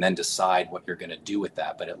you can then decide what you're going to do with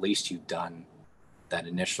that, but at least you've done that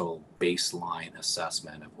initial baseline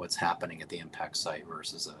assessment of what's happening at the impact site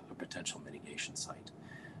versus a potential mitigation site.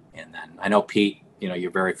 And then I know, Pete,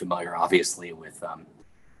 you're very familiar, obviously, with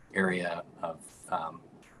area of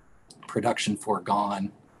production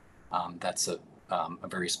foregone. That's a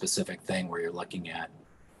very specific thing where you're looking at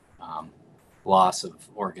loss of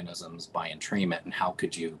organisms by entrainment and how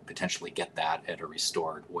could you potentially get that at a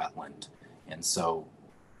restored wetland. And so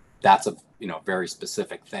that's a very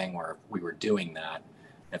specific thing where if we were doing that,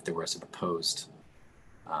 if there was a proposed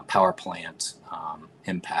power plant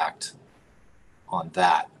impact on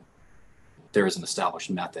that, there is an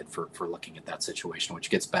established method for looking at that situation,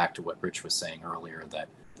 which gets back to what Rich was saying earlier, that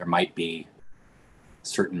there might be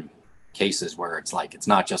certain cases where it's like, it's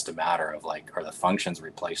not just a matter of like, are the functions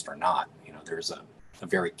replaced or not? You know, there's a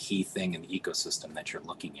very key thing in the ecosystem that you're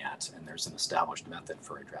looking at, and there's an established method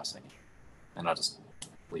for addressing it. And I'll just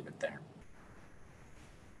leave it there.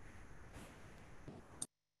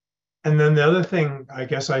 And then the other thing I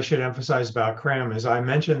guess I should emphasize about CRAM is I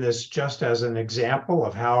mentioned this just as an example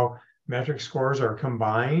of how metric scores are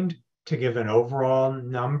combined to give an overall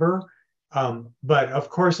number. But of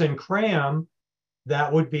course, in CRAM,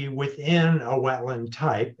 that would be within a wetland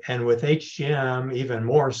type, and with HGM, even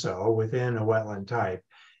more so within a wetland type,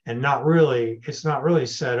 and it's not really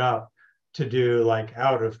set up to do like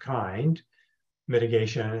out of kind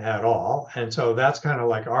mitigation at all. And so that's kind of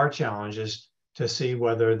like our challenge, is to see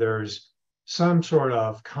whether there's some sort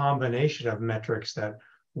of combination of metrics that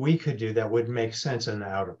we could do that would make sense in the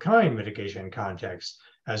out of kind mitigation context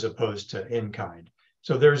as opposed to in kind.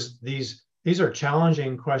 So there's these are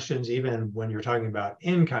challenging questions even when you're talking about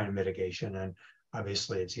in-kind mitigation, and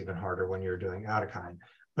obviously it's even harder when you're doing out-of-kind.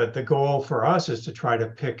 But the goal for us is to try to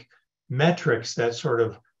pick metrics that sort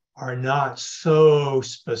of are not so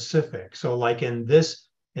specific. So like in the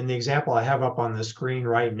example I have up on the screen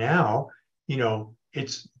right now, you know,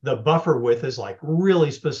 it's the buffer width is like really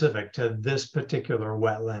specific to this particular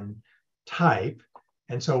wetland type.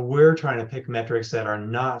 And so we're trying to pick metrics that are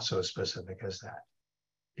not so specific as that.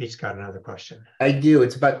 Pete's got another question. I do.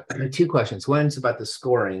 It's about two questions. One's about the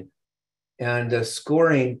scoring. And the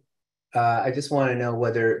scoring, I just want to know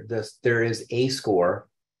whether there is a score,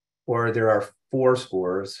 or there are 4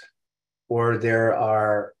 scores, or there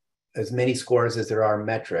are as many scores as there are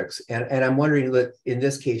metrics. And I'm wondering, look, in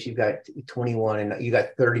this case, you've got 21 and you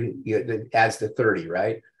got 30, that adds to 30,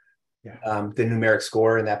 right? Yeah. The numeric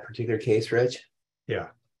score in that particular case, Rich? Yeah.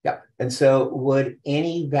 Yeah. And so would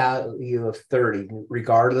any value of 30,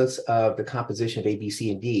 regardless of the composition of A, B, C,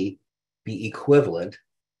 and D, be equivalent?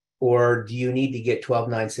 Or do you need to get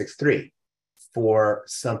 12,963 for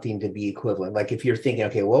something to be equivalent? Like if you're thinking,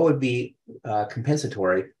 okay, what would be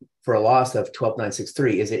compensatory for a loss of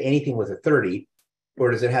 12,963? Is it anything with a 30, or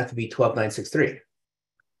does it have to be 12,963?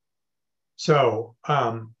 So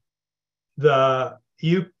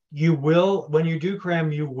you will, when you do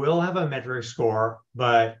CRAM, you will have a metric score,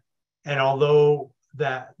 and although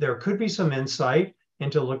that there could be some insight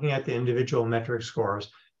into looking at the individual metric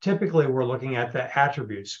scores, typically we're looking at the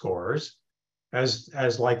attribute scores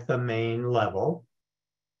as like the main level,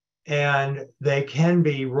 and they can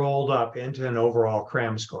be rolled up into an overall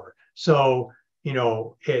CRAM score. So, you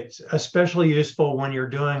know, it's especially useful when you're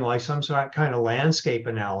doing like some kind of landscape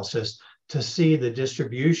analysis to see the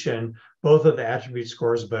distribution, both of the attribute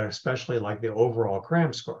scores, but especially like the overall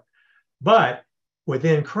CRAM score. But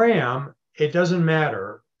within CRAM, it doesn't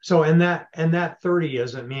matter. So, and that 30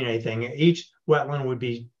 doesn't mean anything. Each wetland would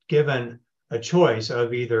be given a choice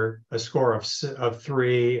of either a score of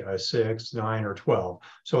 3, a 6, 9, or 12.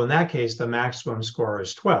 So in that case, the maximum score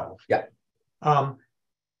is 12. Yeah.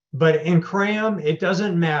 But in CRAM, it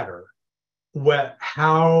doesn't matter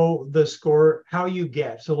how you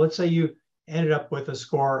get. So let's say you ended up with a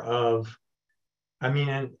score of, I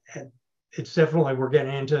mean, it's definitely, we're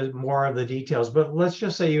getting into more of the details, but let's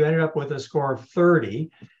just say you ended up with a score of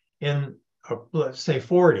 30 in, let's say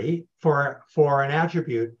 40 for an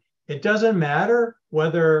attribute. It doesn't matter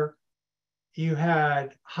whether you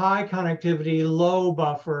had high connectivity, low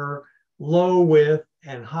buffer, low width,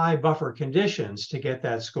 and high buffer conditions to get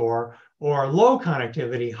that score, or low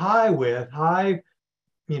connectivity, high width, high,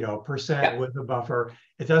 percent with a buffer.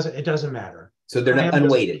 It doesn't matter. So they're not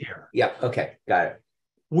unweighted. Yeah. Okay. Got it.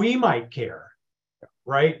 We might care,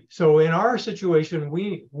 right? So in our situation,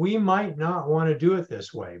 we might not want to do it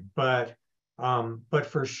this way, but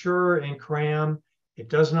for sure in CRAM, it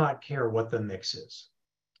does not care what the mix is.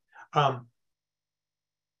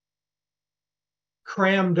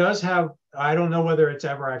 CRAM does have, I don't know whether it's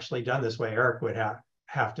ever actually done this way, Eric would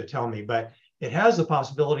have to tell me, but it has the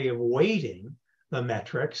possibility of weighting the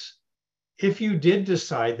metrics if you did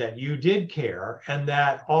decide that you did care and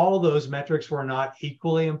that all those metrics were not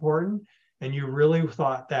equally important, and you really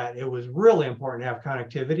thought that it was really important to have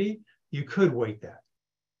connectivity, you could weight that.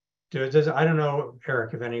 I don't know,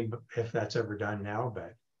 Eric, if that's ever done now,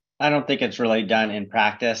 but I don't think it's really done in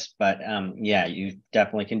practice, but yeah, you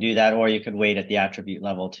definitely can do that, or you could weight at the attribute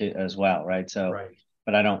level too as well, right? So, right.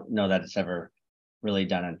 But I don't know that it's ever really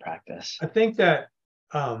done in practice. I think that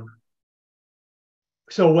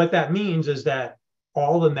so what that means is that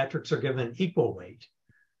all the metrics are given equal weight,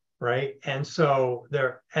 right? And so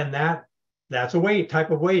that's a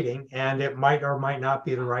type of weighting, and it might or might not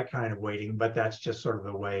be the right kind of weighting, but that's just sort of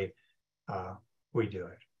the way we do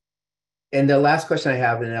it. And the last question I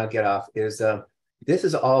have, and then I'll get off, is this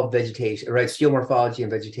is all vegetation, right? Geomorphology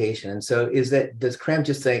and vegetation. And so does CRAM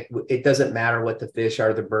just think it doesn't matter what the fish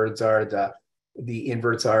are, the birds are, the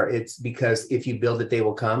inverts are, it's because if you build it, they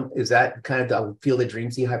will come? Is that kind of the field of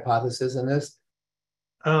dreamsy hypothesis in this?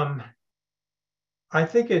 I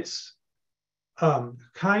think it's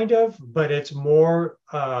kind of, but it's more,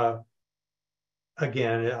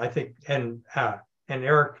 again, I think, and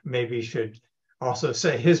Eric maybe should also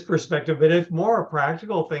say his perspective, but it's more a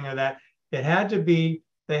practical thing of that. They had to be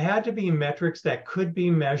metrics that could be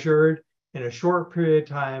measured in a short period of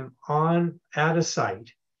time at a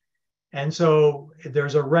site. And so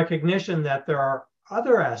there's a recognition that there are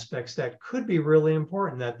other aspects that could be really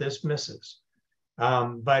important that this misses.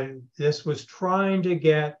 But this was trying to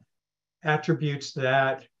get attributes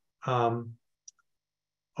that, or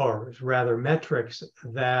rather metrics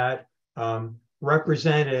that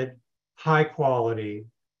represented high quality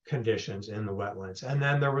conditions in the wetlands. And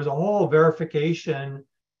then there was a whole verification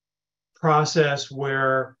process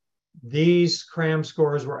where these CRAM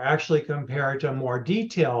scores were actually compared to more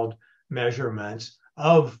detailed measurements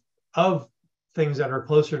of things that are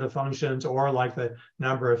closer to functions, or like the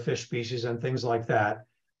number of fish species and things like that,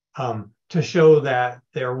 to show that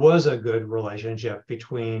there was a good relationship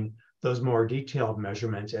between those more detailed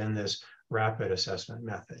measurements and this rapid assessment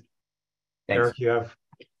method. Thanks. Eric, you have?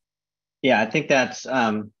 Yeah, I think that's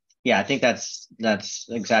that's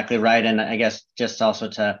exactly right. And I guess just also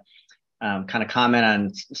to kind of comment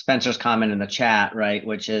on Spencer's comment in the chat, right,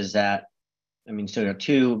 which is that, I mean, so there are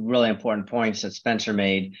two really important points that Spencer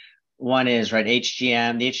made. One is, right, the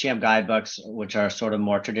HGM guidebooks, which are sort of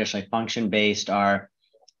more traditionally function-based,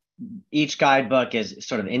 each guidebook is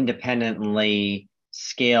sort of independently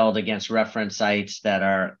scaled against reference sites that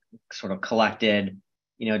are sort of collected,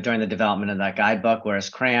 during the development of that guidebook,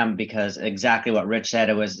 whereas CRAM, because exactly what Rich said,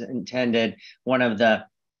 it was intended, one of the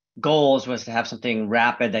goals was to have something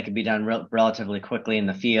rapid that could be done relatively quickly in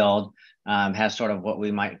the field, has sort of what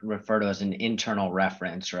we might refer to as an internal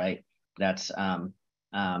reference, right? That's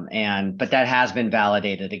but that has been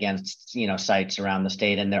validated against sites around the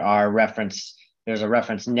state, and there's a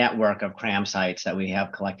reference network of CRAM sites that we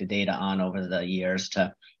have collected data on over the years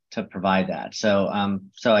to provide that. So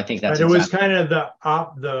I think that's. But it was kind of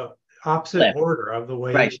the opposite order of the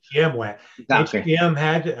way HGM went. Exactly. HGM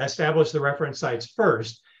had to establish the reference sites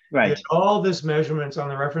first. Right. Did all this measurements on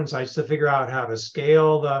the reference sites to figure out how to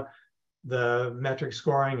scale the metric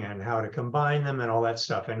scoring and how to combine them and all that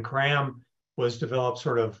stuff. And CRAM was developed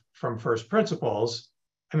sort of from first principles.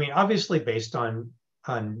 I mean, obviously based on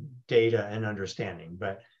data and understanding,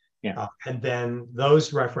 but yeah. And then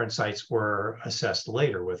those reference sites were assessed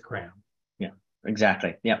later with CRAM. Yeah,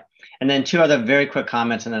 exactly. Yeah. And then two other very quick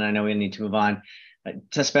comments, and then I know we need to move on.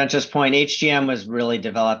 To Spencer's point, HGM was really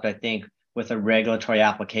developed, I think, with a regulatory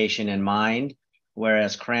application in mind,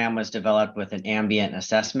 whereas CRAM was developed with an ambient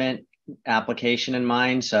assessment application in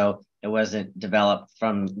mind. So it wasn't developed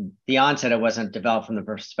from the onset, it wasn't developed from the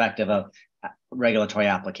perspective of regulatory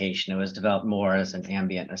application. It was developed more as an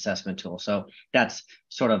ambient assessment tool. So that's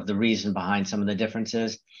sort of the reason behind some of the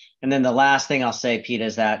differences. And then the last thing I'll say, Pete,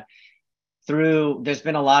 is that there's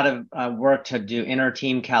been a lot of work to do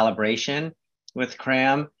inter-team calibration with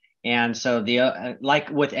CRAM. And so like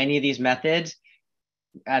with any of these methods,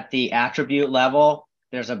 at the attribute level,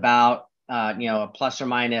 there's about a plus or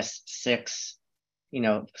minus 6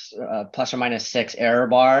 error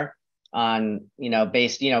bar on,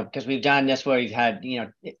 based, because we've done this where we've had,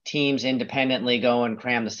 teams independently go and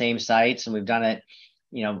CRAM the same sites, and we've done it,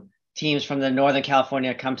 teams from the Northern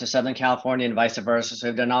California come to Southern California and vice versa. So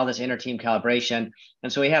we've done all this inter-team calibration.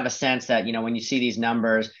 And so we have a sense that, when you see these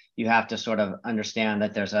numbers, you have to sort of understand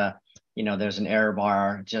that there's an error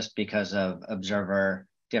bar just because of observer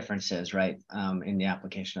differences, right, in the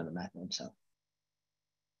application of the method. So.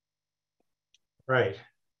 Right.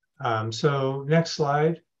 So next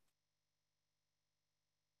slide.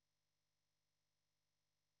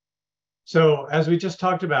 So as we just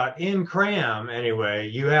talked about, in CRAM anyway,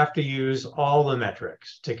 you have to use all the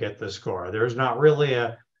metrics to get the score. There's not really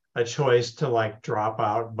a choice to like drop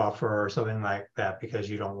out buffer or something like that because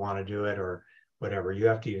you don't want to do it or whatever. You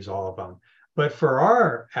have to use all of them. But for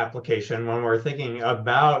our application, when we're thinking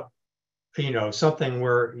about, something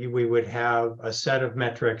where we would have a set of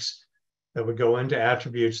metrics that would go into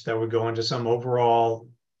attributes that would go into some overall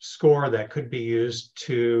score that could be used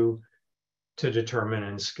to determine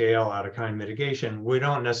and scale out-of-kind mitigation, we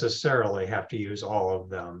don't necessarily have to use all of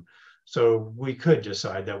them. So we could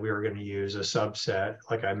decide that we were going to use a subset,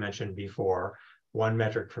 like I mentioned before, one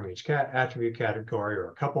metric from each attribute category or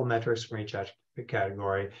a couple metrics from each attribute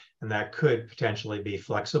category. And that could potentially be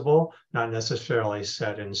flexible, not necessarily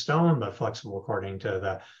set in stone, but flexible according to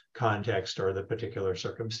the context or the particular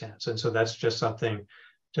circumstance. And so that's just something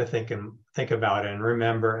to think about and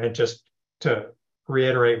remember. And just to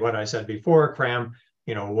reiterate what I said before, CRAM,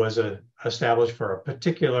 was established for a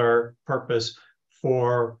particular purpose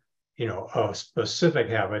for, a specific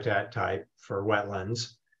habitat type for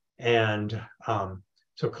wetlands. And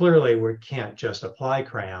so clearly we can't just apply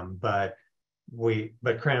CRAM, but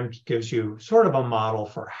CRAM gives you sort of a model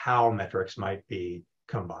for how metrics might be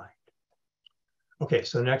combined. Okay,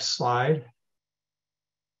 so next slide.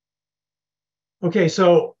 Okay,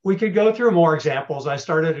 so we could go through more examples. I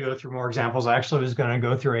started to go through more examples. I actually was going to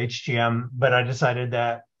go through HGM, but I decided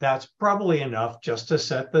that that's probably enough just to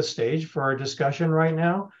set the stage for our discussion right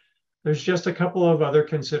now. There's just a couple of other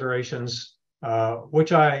considerations,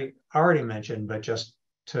 which I already mentioned, but just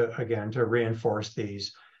to reinforce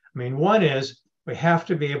these. I mean, one is we have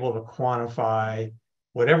to be able to quantify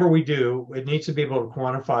whatever we do. It needs to be able to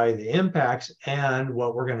quantify the impacts and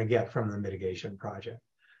what we're going to get from the mitigation project.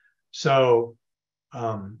 So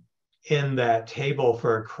in that table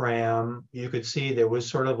for CRAM, you could see there was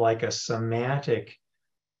sort of like a semantic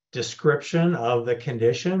description of the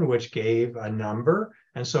condition, which gave a number.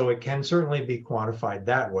 And so it can certainly be quantified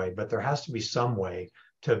that way, but there has to be some way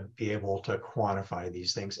to be able to quantify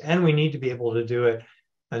these things. And we need to be able to do it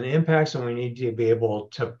on the impacts, and we need to be able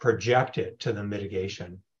to project it to the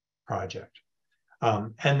mitigation project.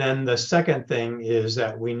 And then the second thing is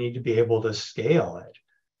that we need to be able to scale it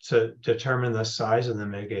to determine the size of the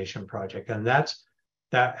mitigation project. And that's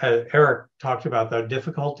Eric talked about the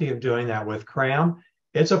difficulty of doing that with CRAM.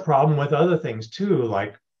 It's a problem with other things too,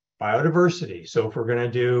 like biodiversity. So if we're going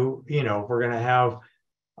to do, if we're going to have,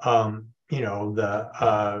 the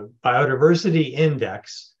biodiversity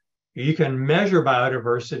index, you can measure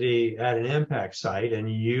biodiversity at an impact site and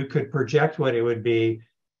you could project what it would be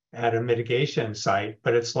at a mitigation site,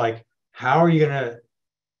 but it's like, how are you going to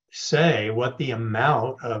say what the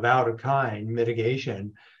amount of out-of-kind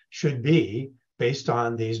mitigation should be based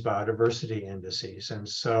on these biodiversity indices? And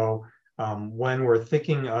so when we're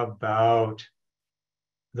thinking about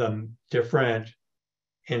the different,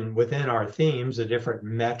 within our themes, the different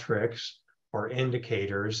metrics or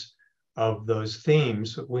indicators of those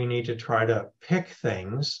themes, we need to try to pick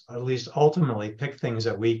things, at least ultimately pick things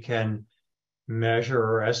that we can measure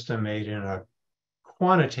or estimate in a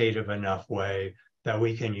quantitative enough way that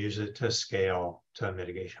we can use it to scale to a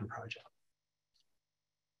mitigation project.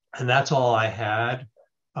 And that's all I had,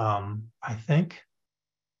 I think.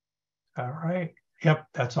 All right. Yep,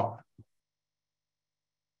 that's all.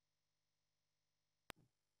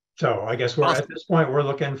 So I guess we're at this point, we're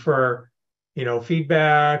looking for,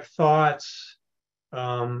 feedback, thoughts,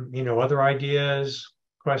 other ideas,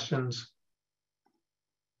 questions.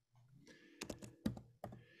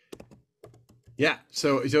 Yeah.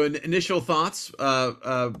 So initial thoughts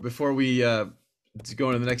before we go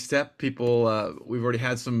into the next step. People, we've already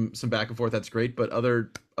had some back and forth. That's great. But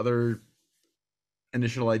other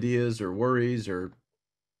initial ideas or worries or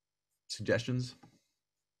suggestions.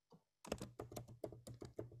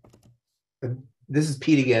 This is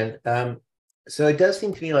Pete again. So it does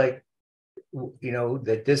seem to me like,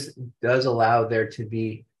 that this does allow there to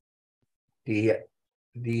be the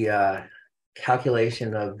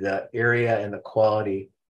calculation of the area and the quality.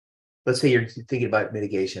 Let's say you're thinking about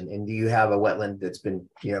mitigation and you have a wetland that's been,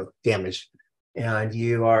 damaged, and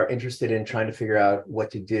you are interested in trying to figure out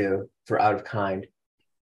what to do for out of kind.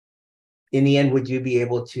 In the end, would you be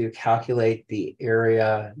able to calculate the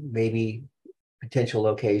area, maybe potential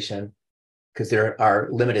location? Because there are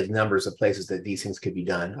limited numbers of places that these things could be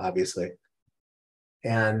done, obviously.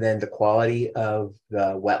 And then the quality of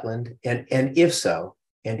the wetland, and if so,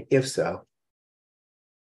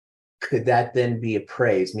 could that then be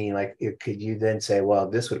appraised? Meaning, like, could you then say, well,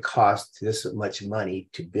 this would cost this much money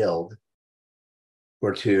to build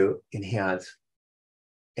or to enhance?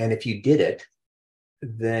 And if you did it,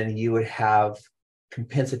 then you would have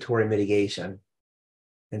compensatory mitigation.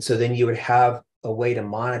 And so then you would have a way to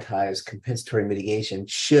monetize compensatory mitigation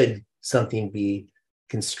should something be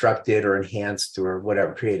constructed or enhanced or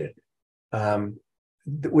whatever created,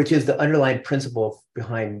 which is the underlying principle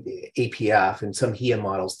behind APF and some HIA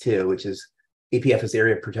models too, which is APF is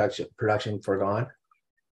area production foregone.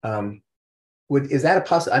 Is that a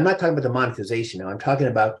possible? I'm not talking about the monetization now. I'm talking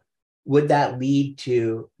about, would that lead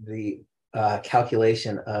to the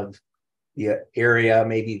calculation of the area,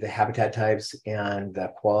 maybe the habitat types and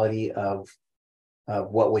the quality of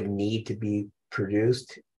what would need to be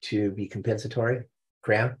produced to be compensatory,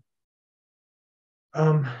 CRAM?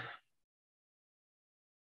 Um,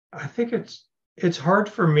 I think it's hard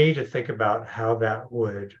for me to think about how that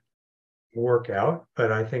would work out,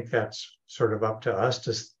 but I think that's sort of up to us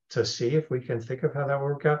to see if we can think of how that would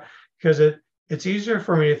work out, because it's easier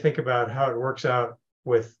for me to think about how it works out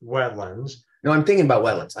with wetlands. No, I'm thinking about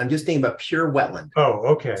wetlands. I'm just thinking about pure wetland. Oh,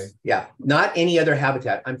 okay. Yeah, not any other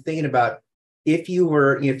habitat. I'm thinking about if you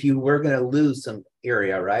were going to lose some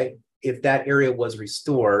area, right? If that area was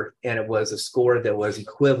restored and it was a score that was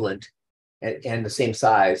equivalent and the same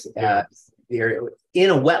size as the area in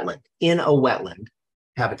a wetland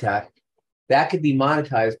habitat, that could be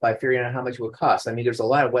monetized by figuring out how much it would cost. I mean, there's a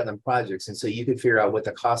lot of wetland projects, and so you could figure out what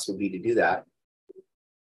the cost would be to do that.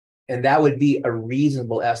 And that would be a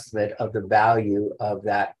reasonable estimate of the value of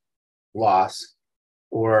that loss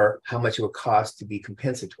or how much it would cost to be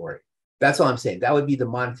compensatory. That's all I'm saying. That would be the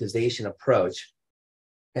monetization approach.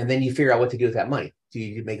 And then you figure out what to do with that money. Do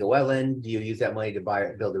you make a wetland? Do you use that money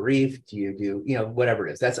to build a reef? Do you do, whatever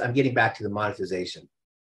it is? I'm getting back to the monetization.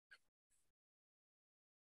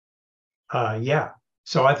 Yeah.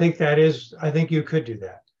 So I think you could do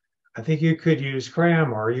that. I think you could use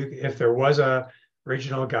CRAM, or if there was a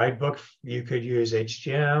regional guidebook, you could use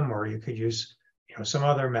HGM, or you could use, some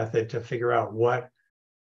other method to figure out what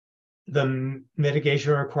the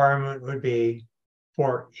mitigation requirement would be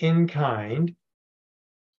for in-kind,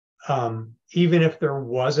 even if there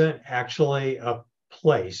wasn't actually a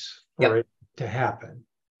place for it to happen.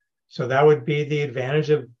 So that would be the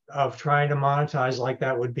advantage of trying to monetize like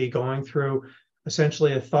that, would be going through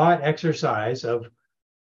essentially a thought exercise of,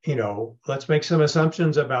 let's make some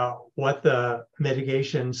assumptions about what the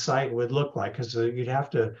mitigation site would look like, because you'd have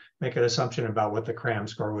to make an assumption about what the CRAM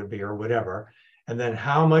score would be or whatever. And then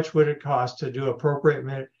how much would it cost to do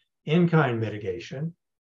appropriate in-kind mitigation?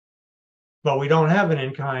 But we don't have an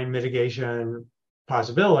in-kind mitigation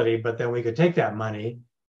possibility, but then we could take that money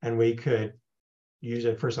and we could use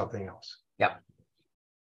it for something else. Yeah.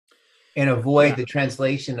 And avoid the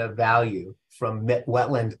translation of value from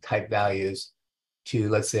wetland type values to,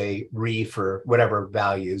 let's say, reef or whatever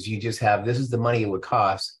values. You just have, this is the money it would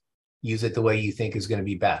cost. Use it the way you think is going to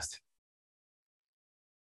be best.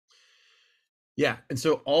 Yeah. And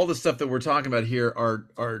so all the stuff that we're talking about here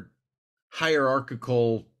are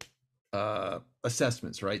hierarchical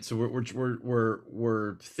assessments, right? So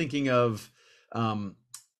we're thinking of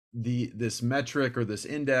this metric or this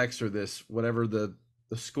index or this whatever the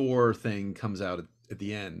score thing comes out at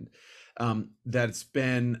the end, that's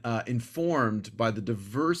been informed by the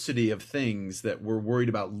diversity of things that we're worried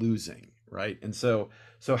about losing, right? And so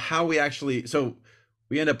how we actually, so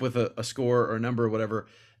we end up with a score or a number or whatever,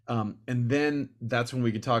 and then that's when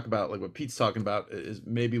we can talk about, like what Pete's talking about, is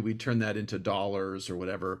maybe we turn that into dollars or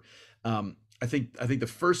whatever. I think the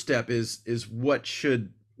first step is what's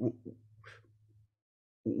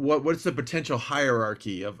the potential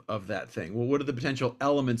hierarchy of that thing? Well, what are the potential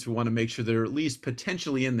elements we want to make sure that are at least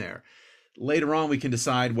potentially in there? Later on, we can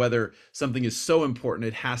decide whether something is so important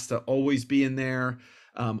it has to always be in there,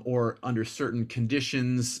 or under certain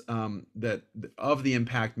conditions that of the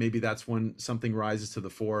impact, maybe that's when something rises to the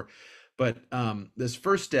fore. But this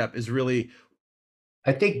first step is really,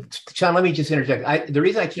 I think, Sean, let me just interject. The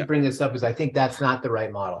reason I keep bringing this up is I think that's not the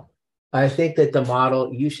right model. I think that the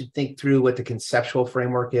model, you should think through what the conceptual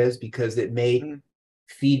framework is, because it may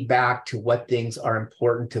feed back to what things are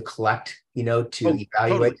important to collect, to evaluate.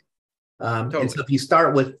 Totally. And so if you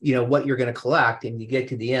start with, what you're going to collect and you get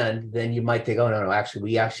to the end, then you might think, oh, no, actually,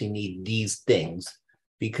 we actually need these things,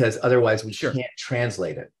 because otherwise we can't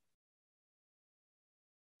translate it.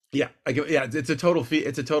 Yeah, it's a total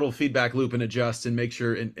feedback loop, and adjust and make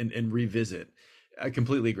sure and revisit. I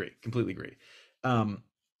completely agree.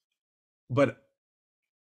 But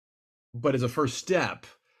as a first step,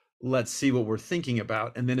 let's see what we're thinking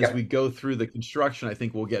about, and then as we go through the construction, I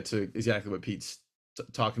think we'll get to exactly what Pete's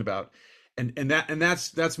talking about, and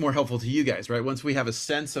that's more helpful to you guys, right? Once we have a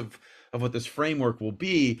sense of what this framework will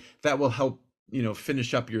be, that will help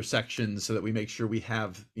finish up your sections, so that we make sure we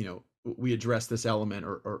have we address this element,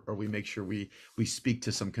 or we make sure we speak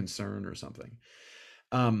to some concern or something.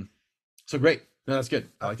 So great. No, that's good.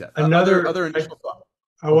 I like that. Another other initial thought.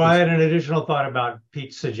 I had an additional thought about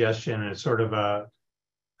Pete's suggestion, and it's sort of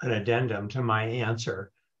an addendum to my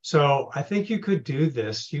answer. So I think you could do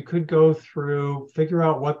this. You could go through, figure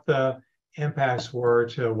out what the impacts were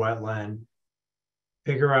to wetland,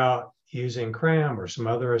 figure out using CRAM or some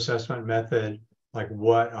other assessment method, like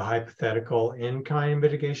what a hypothetical in-kind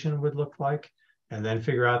mitigation would look like, and then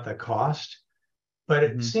figure out the cost. But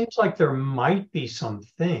it seems like there might be some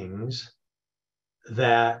things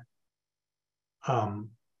that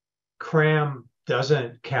CRAM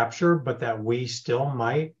doesn't capture, but that we still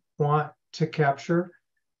might want to capture.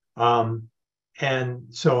 And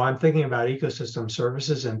so I'm thinking about ecosystem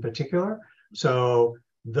services in particular. So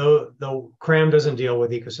the CRAM doesn't deal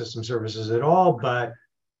with ecosystem services at all, but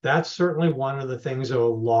that's certainly one of the things. A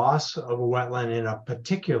loss of a wetland in a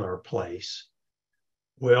particular place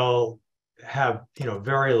will have,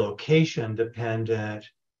 very location dependent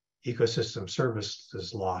ecosystem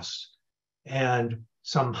services loss. And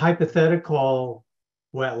some hypothetical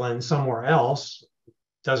wetland somewhere else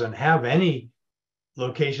doesn't have any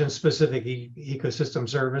location specific ecosystem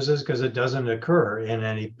services because it doesn't occur in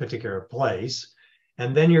any particular place.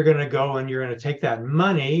 And then you're going to go and you're going to take that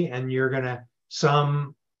money and you're going to,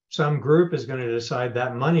 some group is going to decide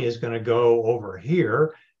that money is going to go over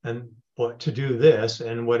here and what to do this,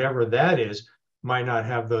 and whatever that is might not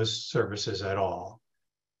have those services at all.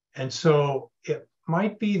 And so it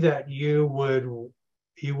might be that you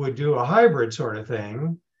would do a hybrid sort of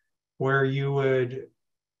thing where you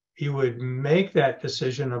would make that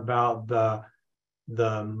decision about the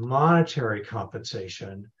monetary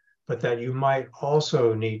compensation, but that you might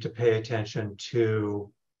also need to pay attention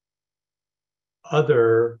to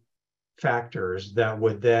other factors that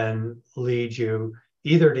would then lead you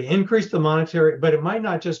either to increase the monetary, but it might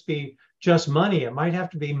not just be just money. It might have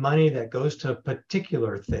to be money that goes to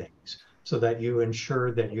particular things so that you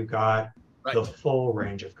ensure that you got the full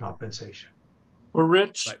range of compensation. Well,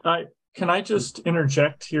 Rich, can I just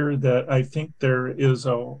interject here that I think there is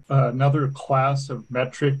another class of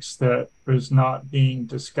metrics that is not being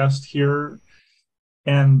discussed here.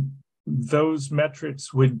 And those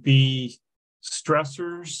metrics would be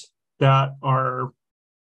stressors that are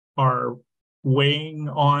weighing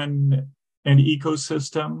on an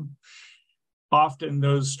ecosystem. Often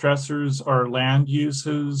those stressors are land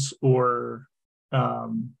uses or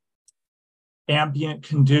ambient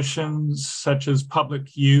conditions such as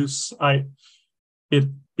public use.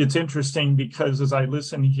 It's interesting because as I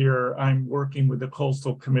listen here, I'm working with the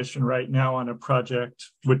Coastal Commission right now on a project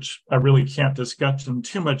which I really can't discuss in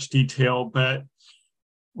too much detail, but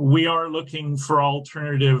we are looking for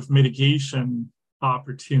alternative mitigation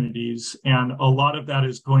opportunities. And a lot of that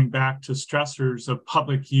is going back to stressors of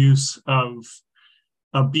public use of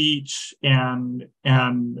a beach and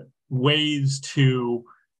ways to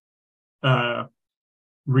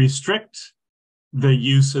restrict the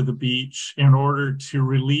use of the beach in order to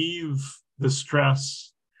relieve the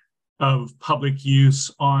stress of public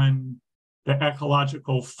use on the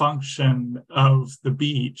ecological function of the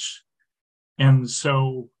beach. And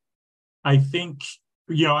so I think,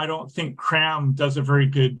 I don't think CRAM does a very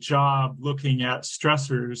good job looking at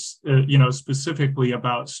stressors, specifically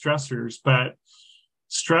about stressors, but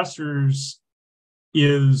stressors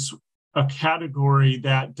is a category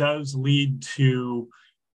that does lead to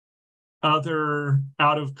other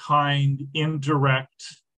out-of-kind indirect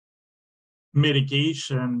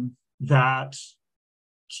mitigation that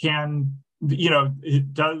can,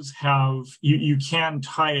 it does have, you can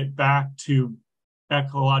tie it back to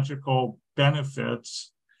ecological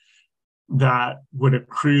benefits that would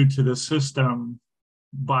accrue to the system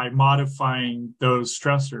by modifying those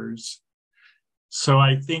stressors. So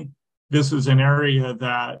I think this is an area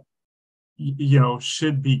that,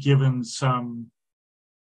 should be given some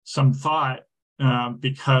thought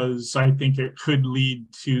because I think it could lead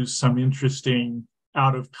to some interesting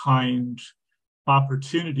out-of-kind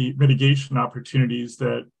mitigation opportunities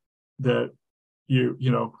that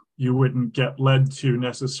you wouldn't get led to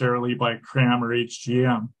necessarily by CRAM or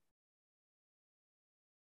HGM.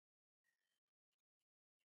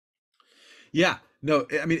 Yeah, no,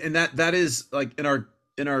 I mean, and that is like in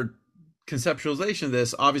our conceptualization of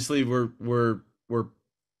this. Obviously, we're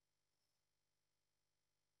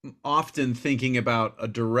often thinking about a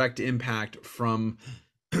direct impact from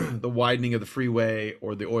the widening of the freeway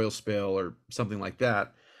or the oil spill or something like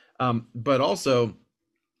that. But also,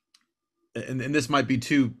 and this might be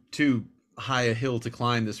too high a hill to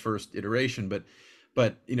climb this first iteration, but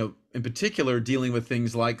in particular, dealing with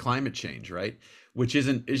things like climate change, right? Which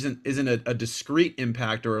isn't a discrete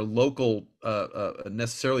impact or a local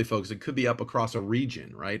necessarily focused. It could be up across a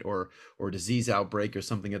region, right? Or a disease outbreak or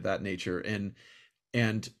something of that nature.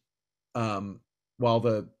 And while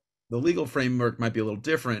the legal framework might be a little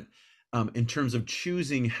different in terms of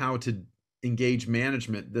choosing how to engage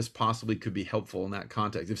management, this possibly could be helpful in that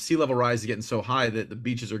context. If sea level rise is getting so high that the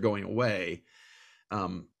beaches are going away,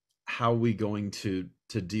 how are we going to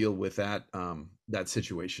deal with that that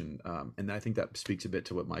situation? And I think that speaks a bit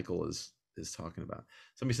to what Michael is talking about.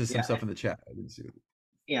 Somebody says some stuff in the chat. I didn't see it.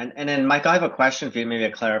 Yeah, and then Michael, I have a question for you, maybe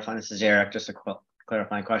a clarifying. This is Eric, just a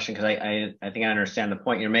clarifying question because I think I understand the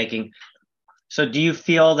point you're making. So do you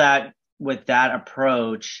feel that with that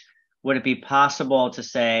approach, would it be possible to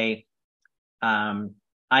say, I'm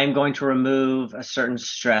going to remove a certain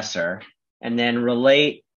stressor and then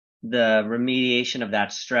relate the remediation of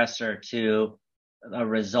that stressor to a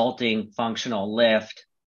resulting functional lift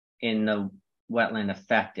in the wetland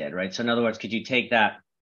affected, right? So in other words, could you take that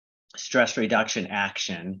stress reduction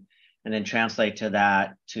action and then translate to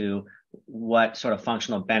that to what sort of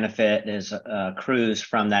functional benefit is accrues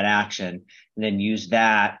from that action, and then use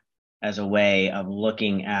that as a way of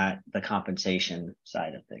looking at the compensation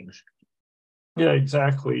side of things? Yeah,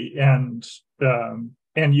 exactly. And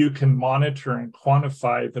you can monitor and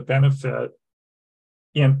quantify the benefit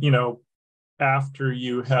in, after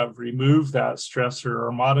you have removed that stressor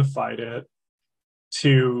or modified it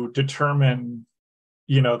to determine,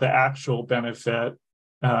 the actual benefit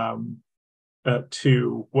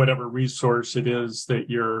to whatever resource it is that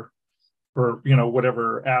you're, or,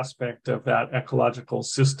 whatever aspect of that ecological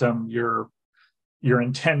system you're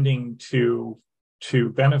intending to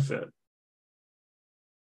benefit.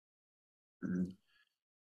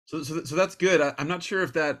 So that's good. I'm not sure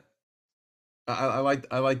if that I like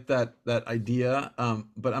that idea,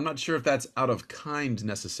 but I'm not sure if that's out of kind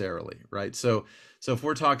necessarily, right? So if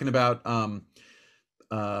we're talking about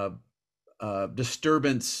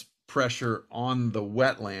disturbance pressure on the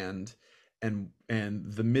wetland, and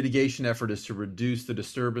the mitigation effort is to reduce the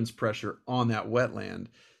disturbance pressure on that wetland,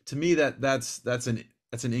 to me that's an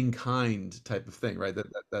in-kind type of thing, right?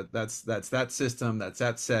 That's that system, that's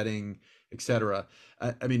that setting, etc.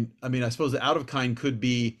 I mean, I suppose the out of kind could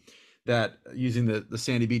be that using the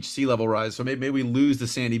Sandy Beach sea level rise. So maybe we lose the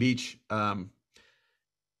Sandy Beach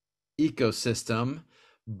ecosystem,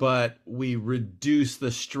 but we reduce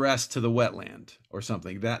the stress to the wetland or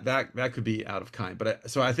something. That could be out of kind. But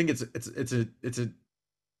so I think it's a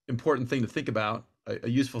important thing to think about, a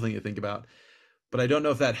useful thing to think about. But I don't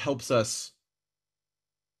know if that helps us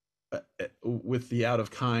with the out of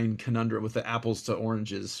kind conundrum, with the apples to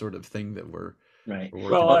oranges sort of thing that we're right.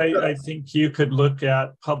 Well, I think you could look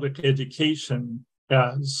at public education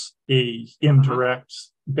as a indirect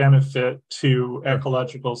benefit to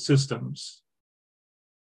ecological systems.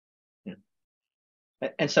 Yeah.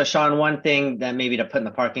 And so, Sean, one thing that maybe to put in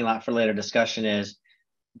the parking lot for later discussion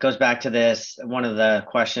goes back to this. One of the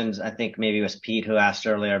questions, I think maybe it was Pete who asked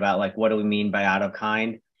earlier about, like, what do we mean by out of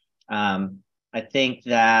kind? I think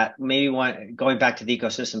that maybe going back to the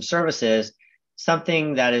ecosystem services,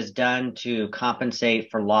 something that is done to compensate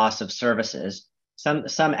for loss of services.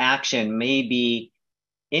 Some action may be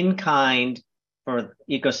in kind for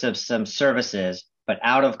ecosystem services, but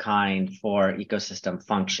out of kind for ecosystem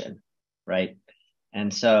function, right?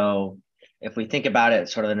 And so if we think about it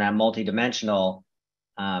sort of in that multidimensional,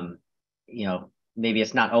 maybe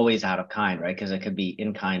it's not always out of kind, right? Because it could be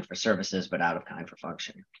in kind for services, but out of kind for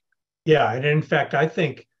function. Yeah, and in fact, I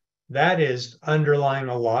think that is underlying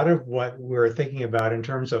a lot of what we're thinking about in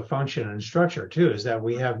terms of function and structure too, is that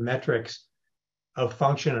we have metrics of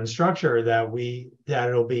function and structure that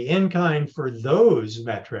it'll be in kind for those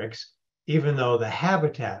metrics, even though the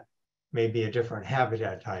habitat may be a different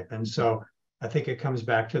habitat type. And so I think it comes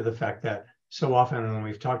back to the fact that so often when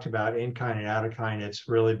we've talked about in kind and out of kind, it's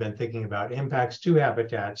really been thinking about impacts to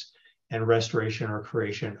habitats and restoration or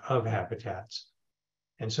creation of habitats.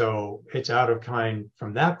 And so it's out of kind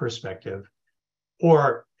from that perspective,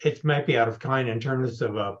 or it might be out of kind in terms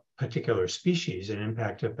of a particular species, an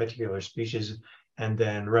impact of particular species, and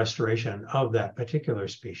then restoration of that particular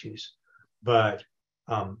species. But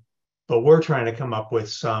we're trying to come up with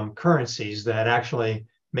some currencies that actually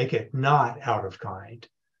make it not out of kind.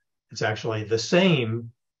 It's actually the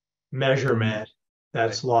same measurement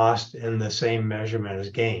that's lost and the same measurement is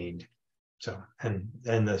gained. So, and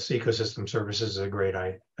this ecosystem services is a great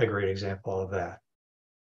example of that.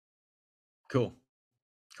 Cool.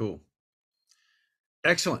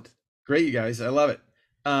 Excellent. Great, you guys. I love it.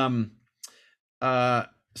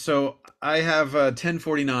 So I have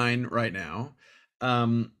 10:49 right now.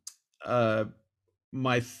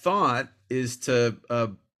 My thought is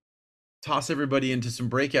to toss everybody into some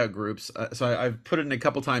breakout groups. So I've put it in a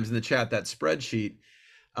couple times in the chat, that spreadsheet.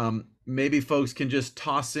 Maybe folks can just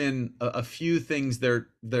toss in a few things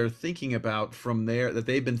they're thinking about from there, that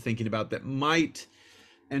they've been thinking about, that might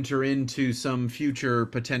enter into some future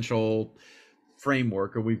potential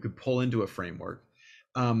framework, or we could pull into a framework.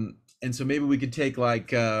 And so maybe we could take like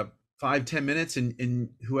 5-10 minutes, and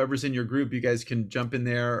whoever's in your group, you guys can jump in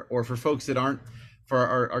there. Or for folks that aren't, for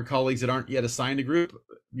our colleagues that aren't yet assigned a group,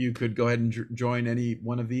 you could go ahead and join any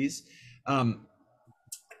one of these.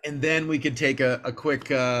 And then we could take a quick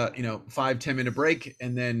 5-10 minute break,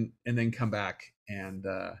 and then come back and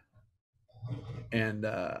And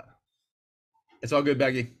it's all good,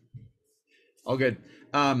 Becky. All good.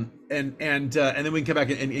 And then we can come back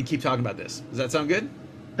and keep talking about this. Does that sound good?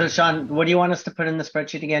 So Sean, what do you want us to put in the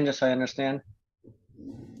spreadsheet again, just so I understand?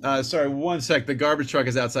 Sorry, one sec. The garbage truck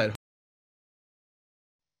is outside.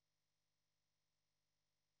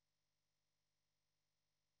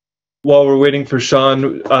 While we're waiting for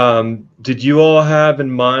Sean, did you all have in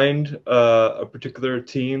mind a particular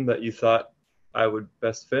team that you thought I would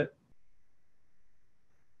best fit?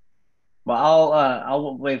 Well,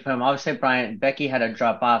 I'll wait for him. I'll say Brian. Becky had to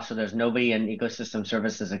drop off, so there's nobody in ecosystem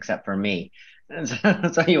services except for me.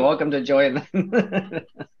 So you're welcome to join.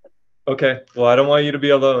 Okay. Well, I don't want you to be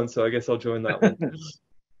alone, so I guess I'll join that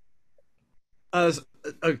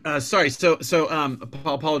one. Sorry. So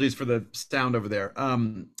apologies for the sound over there.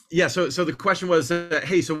 Yeah. So the question was,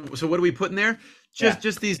 hey, so what do we put in there?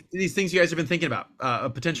 Just these things you guys have been thinking about,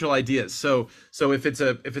 potential ideas. So if it's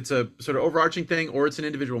a sort of overarching thing, or it's an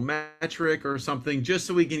individual metric or something, just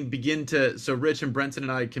so we can begin to, so Rich and Brenton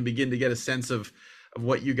and I can begin to get a sense of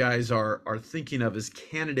what you guys are thinking of as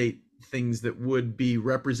candidate things that would be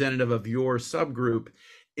representative of your subgroup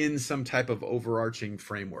in some type of overarching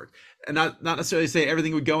framework, and not necessarily say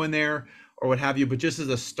everything would go in there or what have you, but just as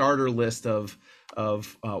a starter list of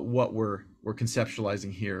what we're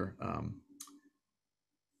conceptualizing here,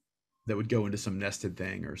 that would go into some nested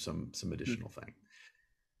thing or some additional thing.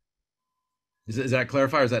 Is that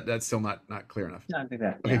clarify, or is that still not clear enough? No, I think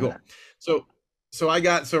that. Okay, cool. So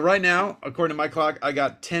right now, according to my clock, I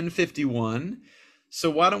got 10:51. So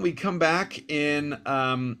why don't we come back in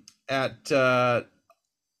at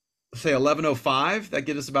say 11:05? That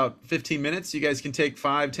gives us about 15 minutes. You guys can take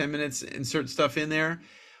 5-10 minutes, insert stuff in there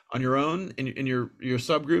on your own in your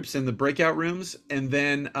subgroups in the breakout rooms, and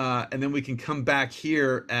then we can come back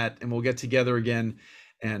here and we'll get together again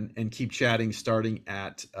and keep chatting starting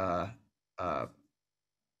at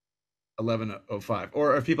 11:05.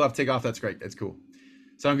 Or if people have to take off, that's great. That's cool.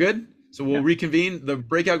 Sound good? So we'll reconvene. The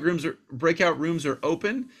breakout rooms are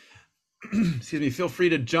open. Excuse me. Feel free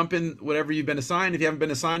to jump in whatever you've been assigned. If you haven't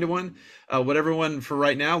been assigned to one, whatever one for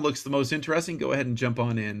right now looks the most interesting, go ahead and jump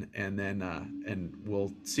on in, and then and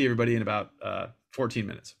we'll see everybody in about 14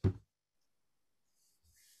 minutes.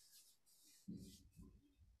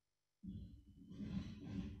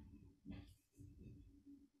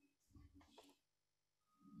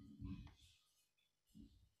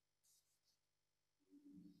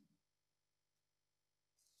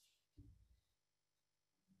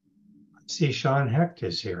 See, Sean Hecht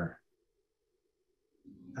is here.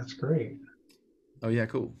 That's great. Oh yeah,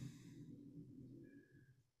 cool.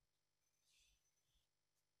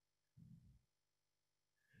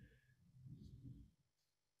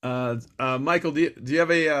 Michael, do you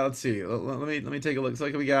have a let's see, let me take a look. Looks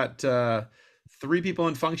like we got 3 people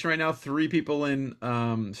in function right now, 3 people in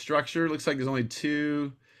structure. Looks like there's only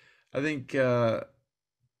 2. I think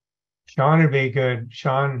Sean would be good.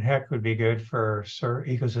 Sean Hecht would be good for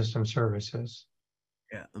ecosystem services.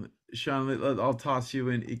 yeah, Sean, I'll toss you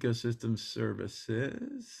in ecosystem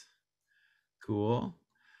services. Cool.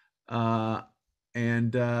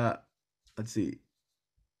 And let's see.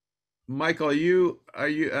 Michael, are you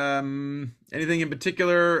anything in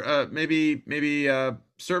particular? Maybe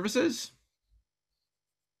services?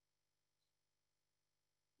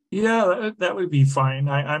 Yeah, that would be fine.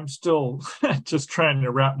 I'm still just trying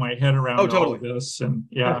to wrap my head around all of this, and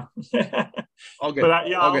yeah. All good. But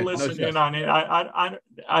I'll listen in on it.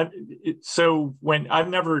 So when I've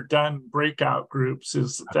never done breakout groups,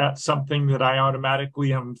 is that something that I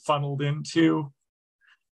automatically am funneled into?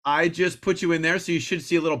 I just put you in there, so you should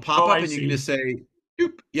see a little pop up, and you can just say,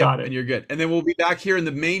 "Doop," yep, and you're good. And then we'll be back here in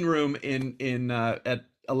the main room in at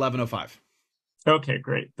 11:05. Okay,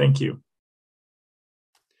 great. Thank you.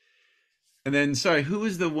 And then, sorry, who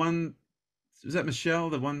is the one? Is that Michelle?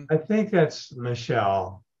 The one? I think that's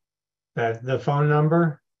Michelle. That the phone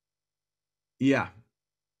number? Yeah.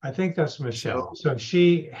 I think that's Michelle. So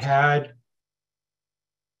she had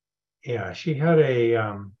a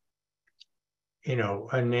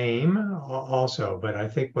a name also, but I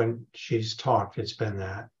think when she's talked, it's been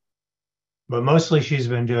that. But mostly she's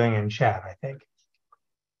been doing in chat, I think.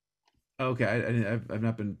 Okay, I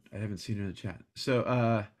haven't seen her in the chat.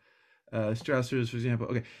 So stressors, for example.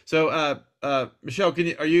 Okay, so Michelle, do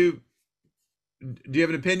you have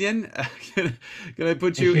an opinion? Can I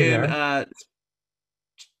put you in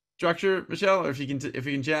structure, Michelle, or if you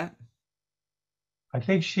can chat? I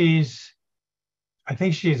think she's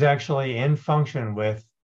actually in function with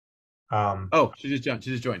oh, she just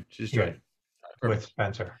joined. With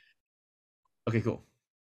Spencer. Okay, cool.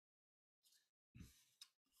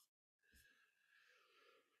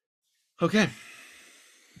 Okay.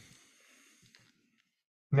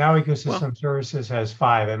 Now ecosystem services has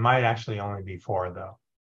 5. It might actually only be 4 though.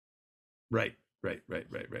 Right. And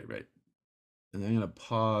I'm going to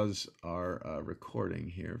pause our recording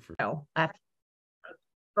here for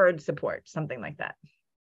bird support, something like that.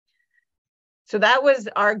 So that was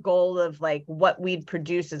our goal of like what we'd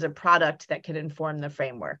produce as a product that could inform the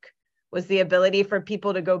framework, was the ability for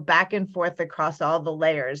people to go back and forth across all the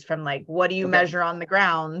layers from like, what do you measure on the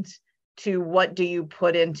ground to what do you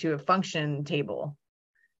put into a function table?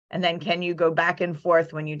 And then can you go back and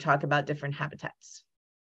forth when you talk about different habitats?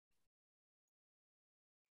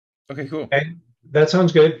 Okay, cool. Okay, that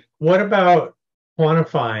sounds good. What about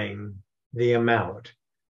quantifying the amount?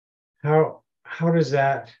 How does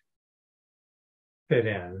that fit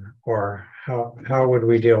in, or how would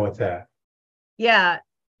we deal with that? Yeah,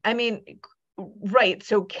 I mean, right.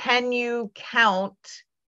 So can you count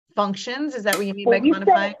functions? Is that what you mean by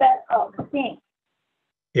quantifying? Thanks.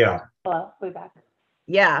 Yeah. Hello, we're back.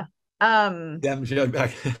 Yeah. Yeah, Michelle,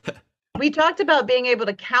 back. We talked about being able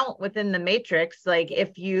to count within the matrix. Like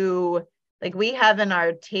if you, like we have in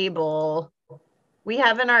our table, we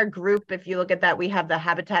have in our group, if you look at that, we have the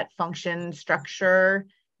habitat function structure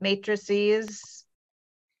matrices.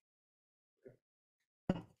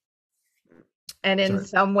 And in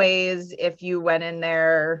some ways, if you went in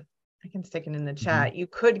there, I can stick it in the chat, you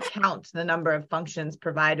could count the number of functions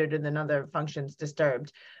provided or the number of functions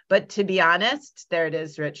disturbed. But to be honest, there it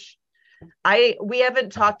is, Rich. We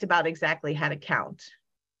haven't talked about exactly how to count.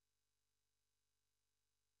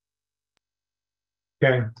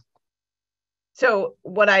 Okay. So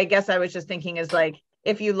what I guess I was just thinking is like,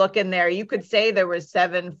 if you look in there, you could say there were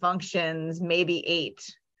 7 functions, maybe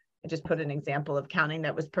 8. I just put an example of counting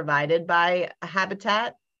that was provided by a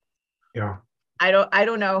habitat. Yeah. I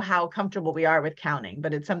don't know how comfortable we are with counting,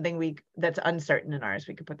 but it's something that's uncertain in ours.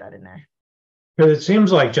 We could put that in there. Because it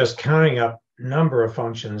seems like just counting up number of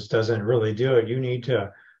functions doesn't really do it. You need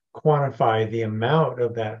to quantify the amount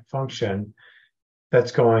of that function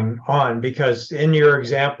that's going on, because in your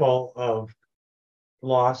example of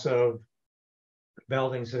loss of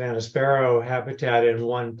Balding Savannah sparrow habitat in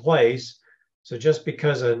one place, so just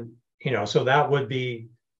because so that would be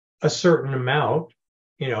a certain amount,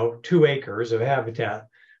 2 acres of habitat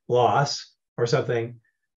loss or something,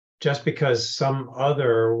 just because some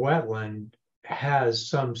other wetland has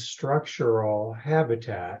some structural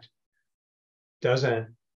habitat doesn't,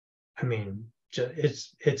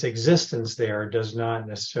 its existence there does not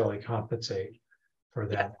necessarily compensate for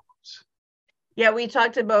that. Yeah, we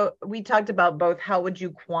talked about both how would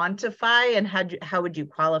you quantify and how would you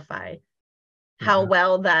qualify, how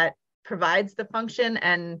well that provides the function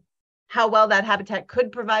and how well that habitat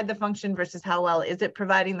could provide the function versus how well is it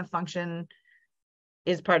providing the function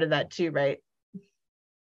is part of that too, right?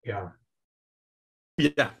 Yeah.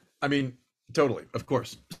 Yeah, I mean, totally, of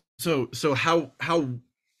course. So how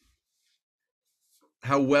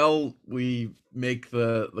well we make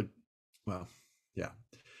the well, yeah.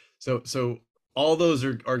 So all those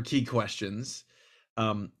are key questions,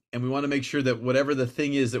 and we want to make sure that whatever the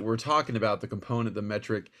thing is that we're talking about, the component, the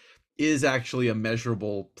metric, is actually a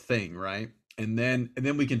measurable thing, right? And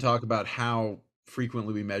then we can talk about how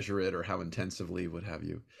frequently we measure it or how intensively, what have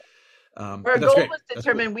you. Our goal was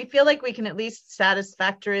determine, we feel like we can at least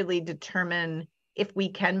satisfactorily determine if we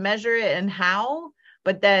can measure it and how,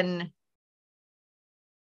 but then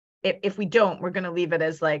if we don't, we're going to leave it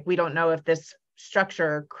as like, we don't know if this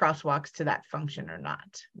structure crosswalks to that function or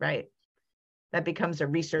not, right? That becomes a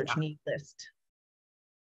research need list.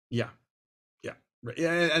 Yeah. Right.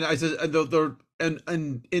 Yeah, and I said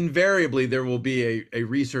and invariably there will be a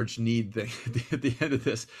research need thing at the end of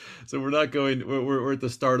this. So we're not going. We're at the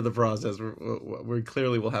start of the process. We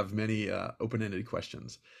clearly will have many open-ended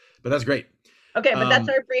questions, but that's great. Okay, but that's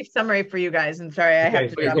our brief summary for you guys. And sorry, I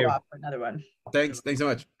have to drop off for another one. Thanks so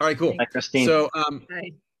much. All right, cool. Bye, Christine. So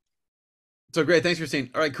Bye. So great. Thanks,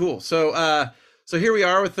 Christine. All right, cool. So here we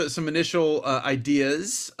are with some initial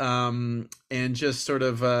ideas, and just sort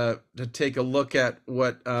of to take a look at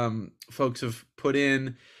what folks have put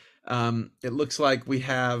in. It looks like we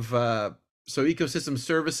have so ecosystem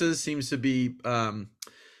services seems to be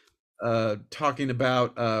talking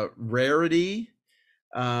about rarity,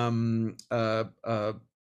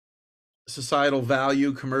 societal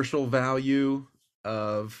value, commercial value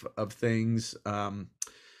of things.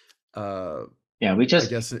 Yeah, we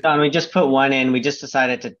just put one in. We just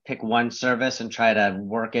decided to pick one service and try to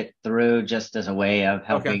work it through just as a way of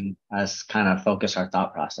helping us kind of focus our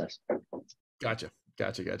thought process. Gotcha.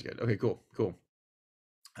 Okay, cool.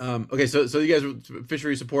 Okay, so you guys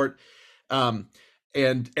fishery support, but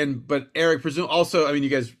Eric, presume also, I mean, you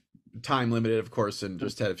guys time limited, of course, and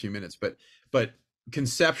just had a few minutes, but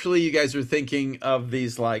conceptually, you guys are thinking of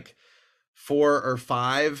these like 4 or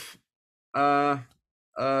 5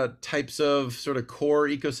 types of sort of core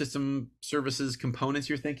ecosystem services components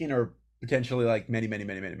you're thinking, or potentially like many.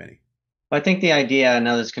 I think the idea, and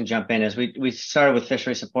others can jump in, is we started with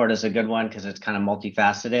fishery support as a good one because it's kind of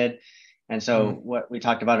multifaceted. And so what we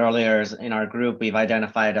talked about earlier is in our group, we've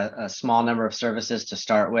identified a small number of services to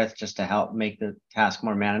start with just to help make the task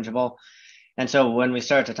more manageable. And so when we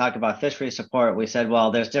started to talk about fishery support, we said,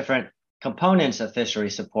 well, there's different components of fishery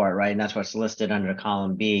support, right? And that's what's listed under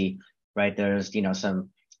column B, right? There's, some,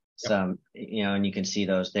 and you can see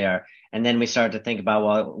those there. And then we started to think about,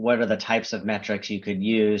 well, what are the types of metrics you could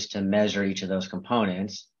use to measure each of those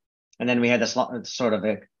components? And then we had this sort of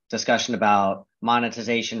a discussion about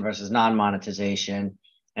monetization versus non-monetization.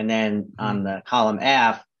 And then on the column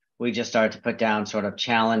F, we just started to put down sort of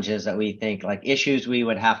challenges that we think, like issues we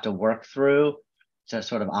would have to work through to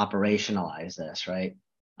sort of operationalize this, right?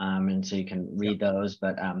 And so you can read those,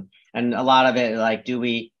 but and a lot of it, like, do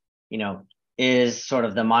we, is sort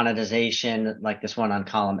of the monetization, like this one on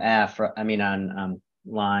column F, on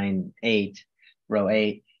line 8, row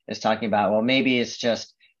 8, is talking about, well, maybe it's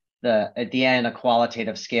just at the end, a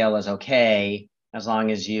qualitative scale is okay, as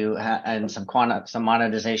long as you and some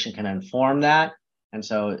monetization can inform that. And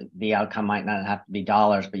so the outcome might not have to be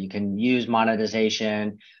dollars, but you can use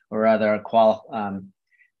monetization or other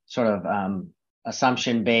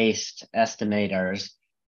assumption-based estimators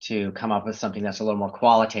to come up with something that's a little more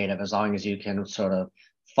qualitative, as long as you can sort of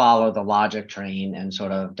follow the logic train and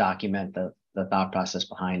sort of document the thought process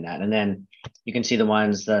behind that. And then you can see the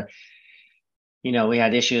ones we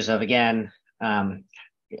had issues of, again,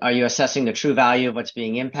 are you assessing the true value of what's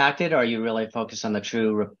being impacted, or are you really focused on the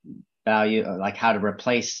true value, like how to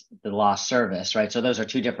replace the lost service, right? So those are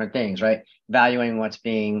two different things, right? Valuing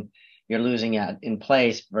you're losing in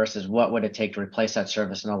place versus what would it take to replace that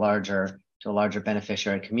service to a larger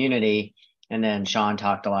beneficiary community. And then Sean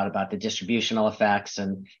talked a lot about the distributional effects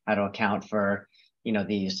and how to account for,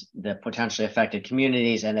 the potentially affected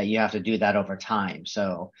communities, and that you have to do that over time.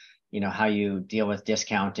 So, how you deal with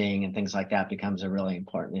discounting and things like that becomes a really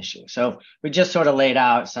important issue. So we just sort of laid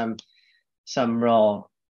out some real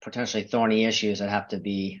potentially thorny issues that have to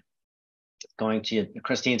be going to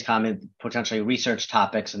Christine's comment, potentially research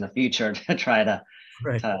topics in the future to try to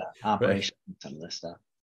operation some of this stuff.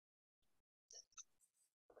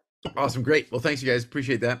 Awesome, great. Well, thanks, you guys.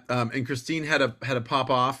 Appreciate that. And Christine had a pop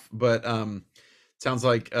off, but sounds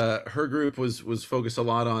like her group was focused a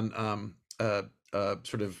lot on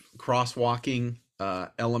sort of crosswalking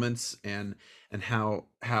elements and how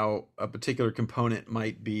a particular component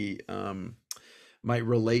might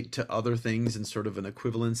relate to other things in sort of an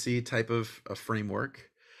equivalency type of a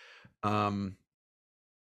framework. Function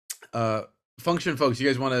folks, you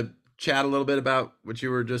guys want to chat a little bit about what you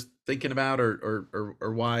were just thinking about,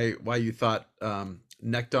 or why you thought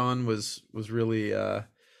Nekton was really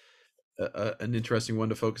an interesting one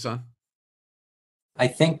to focus on? I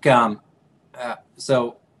think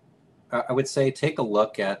so. I would say take a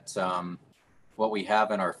look at what we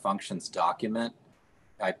have in our functions document.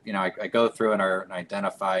 I go through and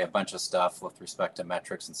identify a bunch of stuff with respect to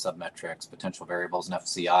metrics and submetrics, potential variables, and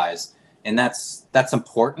FCIs, and that's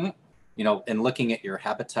important, in looking at your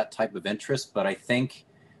habitat type of interest. But I think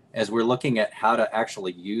as we're looking at how to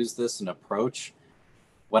actually use this and approach,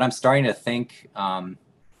 what I'm starting to think, and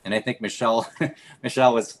I think Michelle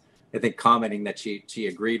was, I think, commenting that she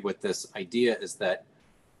agreed with this idea, is that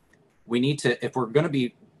we need to, if we're going to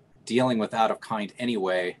be dealing with out of kind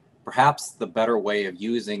anyway, perhaps the better way of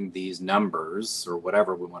using these numbers, or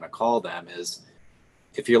whatever we want to call them, is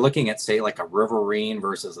if you're looking at, say, like a riverine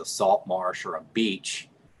versus a salt marsh or a beach,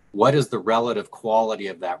 what is the relative quality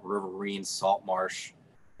of that riverine, salt marsh,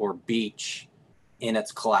 or beach in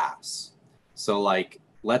its class? So, like,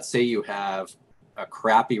 let's say you have a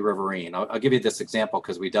crappy riverine. I'll give you this example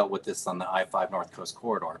because we dealt with this on the I-5 North Coast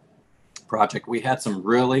Corridor project. We had some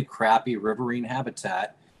really crappy riverine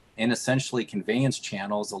habitat and essentially conveyance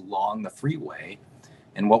channels along the freeway.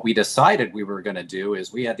 And what we decided we were going to do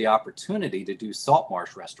is we had the opportunity to do salt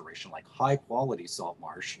marsh restoration, like high quality salt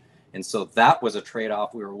marsh. And so that was a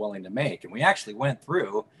trade-off we were willing to make. And we actually went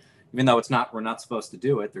through, even though we're not supposed to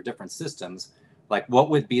do it, they're different systems, like what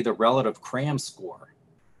would be the relative CRAM score?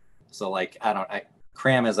 So like,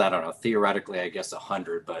 CRAM is, theoretically, I guess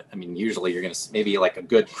 100, but I mean, usually you're going to, maybe like a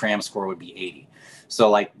good CRAM score would be 80. So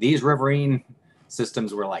like these riverine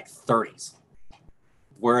systems were like 30s,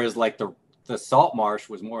 whereas like the salt marsh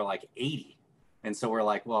was more like 80. And so we're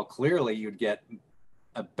like, well, clearly you'd get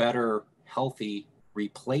a better healthy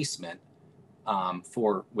replacement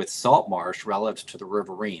with salt marsh relative to the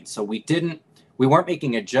riverine. So we weren't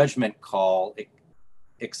making a judgment call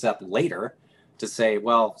except later to say,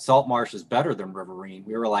 well, salt marsh is better than riverine.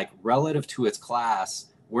 We were like, relative to its class,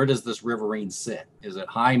 where does this riverine sit? Is it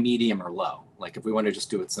high, medium, or low? Like if we want to just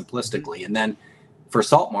do it simplistically. And then for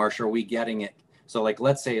salt marsh, are we getting it? So like,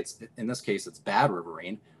 let's say it's, in this case, it's bad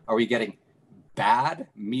riverine. Are we getting bad,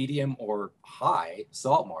 medium, or high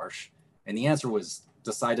salt marsh? And the answer was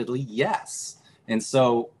decidedly yes. And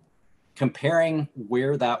so comparing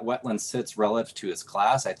where that wetland sits relative to its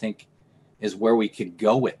class, I think is where we could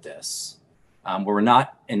go with this. We're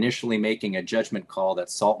not initially making a judgment call that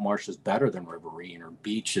salt marsh is better than riverine or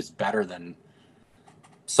beach is better than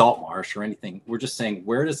salt marsh or anything. We're just saying,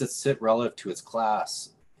 where does it sit relative to its class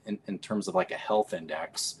in terms of like a health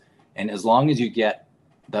index? And as long as you get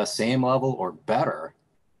the same level or better,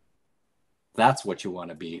 that's what you want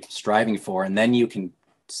to be striving for. And then you can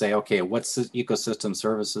say, okay, what ecosystem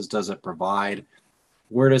services does it provide?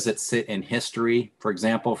 Where does it sit in history? For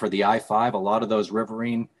example, for the I-5, a lot of those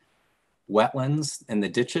riverine wetlands and the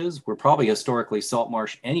ditches were probably historically salt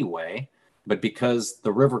marsh anyway, but because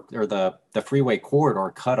the river or the freeway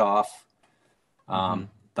corridor cut off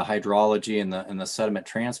the hydrology and the sediment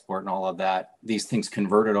transport and all of that, these things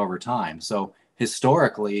converted over time. So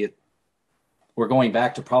historically, we're going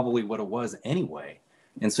back to probably what it was anyway.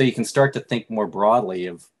 And so you can start to think more broadly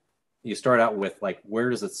of, you start out with like, where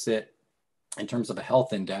does it sit in terms of a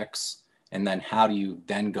health index? And then how do you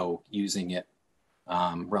then go using it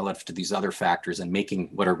relative to these other factors and making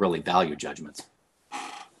what are really value judgments?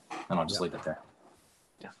 And I'll just leave it there.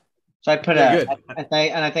 Yeah. So I put I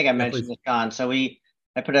think I mentioned this, John. So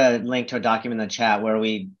I put a link to a document in the chat where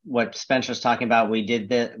what Spencer was talking about, we did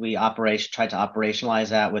that. We tried to operationalize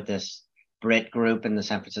that with this BRIT group in the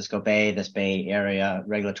San Francisco Bay, this Bay Area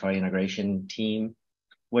regulatory integration team,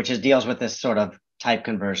 which deals with this sort of type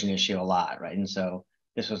conversion issue a lot, right? And so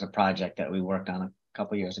this was a project that we worked on a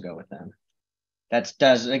couple years ago with them. That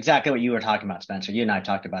does exactly what you were talking about, Spencer. You and I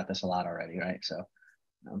talked about this a lot already, right? So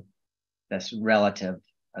that's relative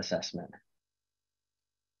assessment.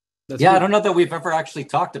 That's cool. I don't know that we've ever actually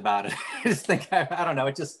talked about it. I just think, I don't know,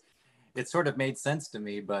 it sort of made sense to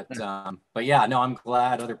me, but yeah, no, I'm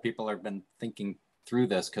glad other people have been thinking through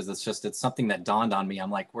this, because it's something that dawned on me.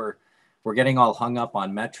 I'm like, we're getting all hung up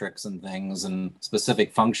on metrics and things and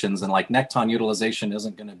specific functions, and like nekton utilization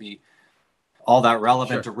isn't going to be all that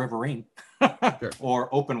relevant to riverine or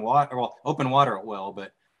open water. Well, open water it will,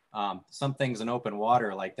 but some things in open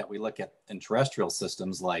water, like that we look at in terrestrial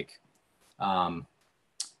systems, like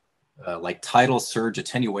tidal surge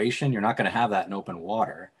attenuation, you're not going to have that in open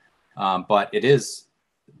water. But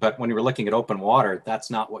when you're looking at open water,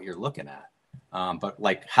 that's not what you're looking at. But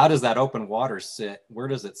like, how does that open water sit? Where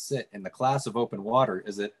does it sit in the class of open water?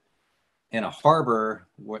 Is it in a harbor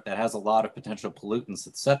that has a lot of potential pollutants,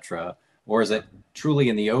 etc.? Or is it truly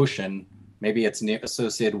in the ocean? Maybe it's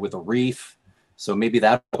associated with a reef. So maybe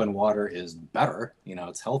that open water is better,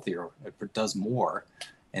 it's healthier, it does more.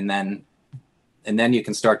 And then you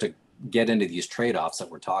can start to get into these trade-offs that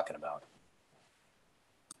we're talking about.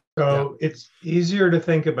 So it's easier to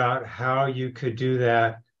think about how you could do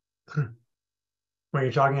that when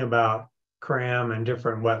you're talking about CRAM and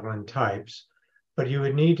different wetland types, but you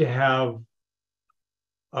would need to have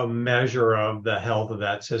a measure of the health of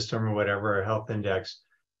that system or whatever, a health index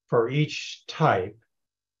for each type.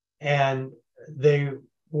 And they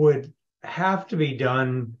would have to be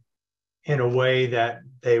done in a way that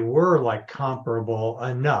they were like comparable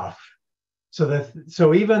enough.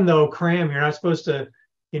 So even though CRAM, you're not supposed to,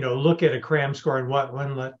 look at a CRAM score and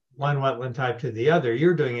one wetland type to the other,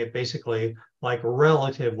 you're doing it basically like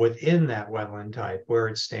relative within that wetland type where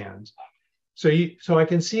it stands. So I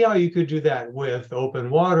can see how you could do that with open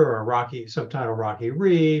water or subtidal rocky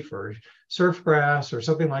reef or surf grass or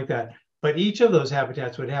something like that. But each of those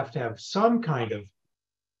habitats would have to have some kind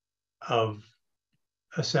of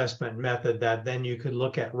assessment method that then you could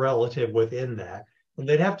look at relative within that. And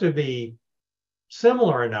they'd have to be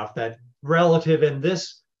similar enough that relative in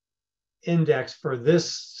this index for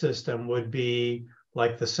this system would be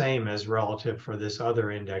like the same as relative for this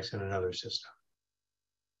other index in another system.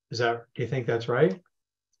 Do you think that's right?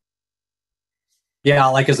 Yeah,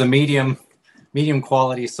 like as a medium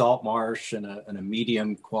quality salt marsh and a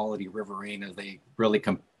medium quality riverine, are they really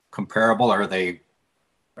comparable? Or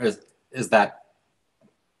is that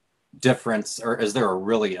difference, or is there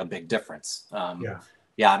really a big difference?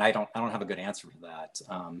 Yeah, and I don't have a good answer for that.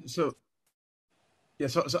 So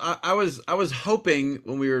I was hoping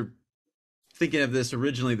when we were thinking of this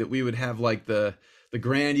originally that we would have like the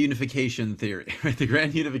grand unification theory, right? The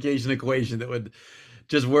grand unification equation that would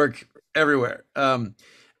just work everywhere.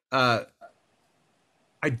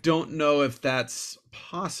 I don't know if that's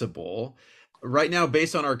possible right now,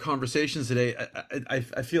 based on our conversations today. I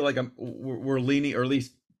feel like we're leaning, or at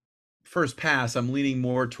least first pass, I'm leaning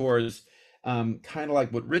more towards kind of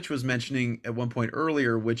like what Rich was mentioning at one point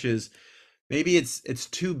earlier, which is maybe it's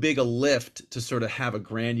too big a lift to sort of have a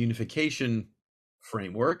grand unification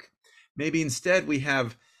framework. Maybe instead we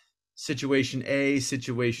have situation A,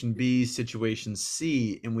 situation B, situation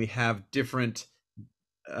C, and we have different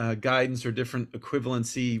guidance or different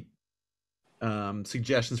equivalency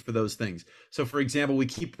suggestions for those things. So, for example, we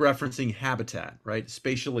keep referencing habitat, right?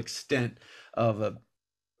 Spatial extent of a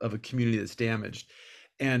community that's damaged,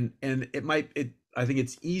 and I think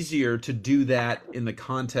it's easier to do that in the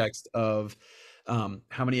context of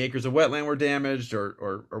how many acres of wetland were damaged,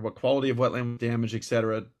 or what quality of wetland was damaged, et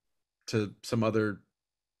cetera, to some other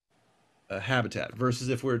habitat, versus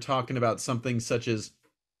if we're talking about something such as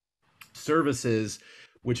services,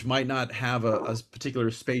 which might not have a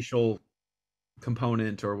particular spatial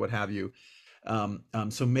component or what have you.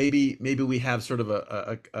 So maybe we have sort of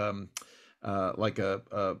like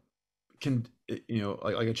can, you know,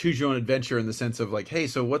 like a choose your own adventure, in the sense of like, hey,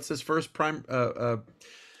 so what's this first prime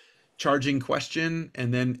charging question,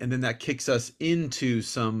 and then that kicks us into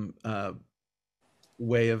some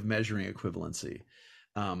way of measuring equivalency.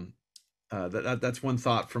 That's one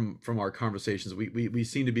thought from our conversations. We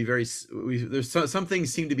seem to be very, there's some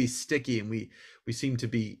things seem to be sticky, and we seem to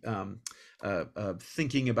be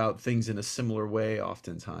thinking about things in a similar way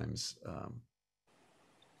oftentimes.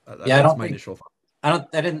 Yeah, that's my initial thought.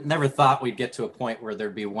 Never thought we'd get to a point where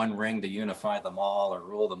there'd be one ring to unify them all or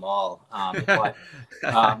rule them all. But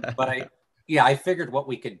I figured what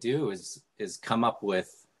we could do is come up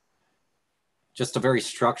with just a very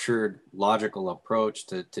structured, logical approach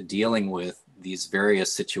to dealing with these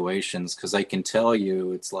various situations. Because I can tell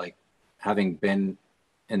you, it's like, having been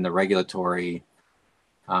in the regulatory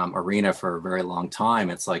arena for a very long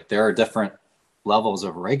time, it's like there are different levels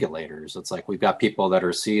of regulators. It's like we've got people that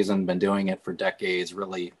are seasoned, been doing it for decades,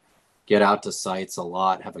 really get out to sites a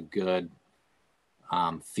lot, have a good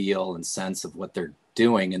feel and sense of what they're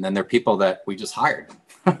doing. And then there are people that we just hired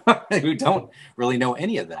who don't really know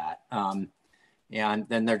any of that. And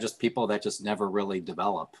then they're just people that just never really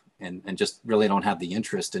develop and just really don't have the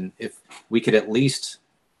interest. And if we could at least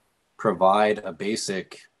provide a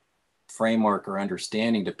basic framework or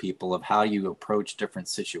understanding to people of how you approach different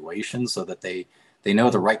situations, so that they know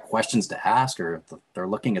the right questions to ask, or if they're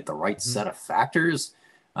looking at the right set of factors.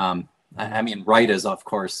 I mean, right is of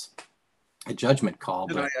course a judgment call,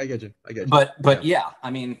 but I get you. But yeah,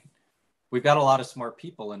 I mean, we've got a lot of smart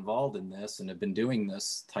people involved in this and have been doing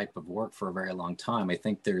this type of work for a very long time. I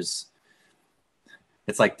think it's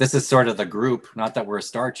like, this is sort of the group, not that we're a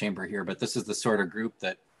star chamber here, but this is the sort of group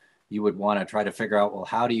that you would want to try to figure out, well,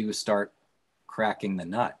 how do you start cracking the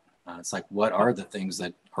nut? It's like, what are the things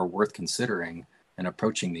that are worth considering and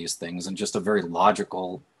approaching these things in just a very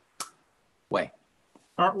logical way?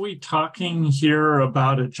 Aren't we talking here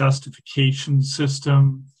about a justification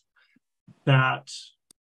system that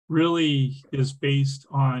really is based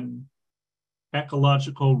on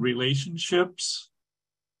ecological relationships?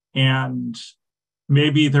 And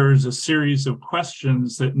maybe there's a series of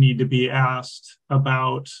questions that need to be asked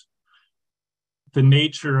about the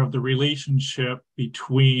nature of the relationship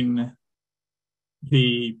between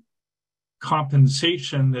the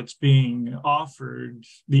compensation that's being offered,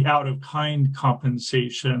 the out-of-kind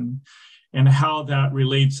compensation, and how that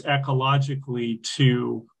relates ecologically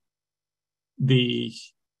to the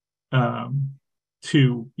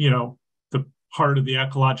the part of the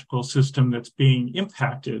ecological system that's being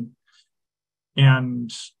impacted.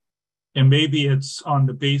 And maybe it's on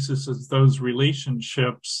the basis of those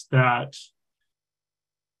relationships that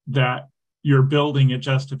you're building a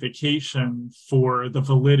justification for the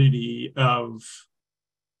validity of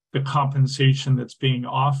the compensation that's being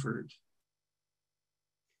offered.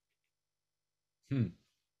 So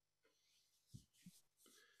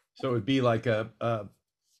it would be like a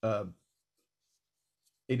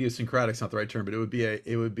idiosyncratic's not the right term, but it would be a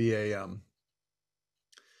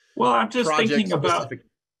well, I'm just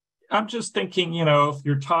thinking, you know, if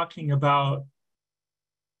you're talking about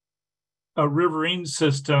a riverine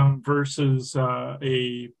system versus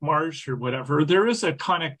a marsh or whatever, there is a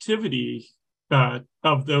connectivity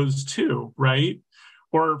of those two, right?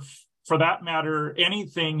 Or for that matter,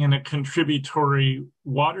 anything in a contributory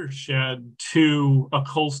watershed to a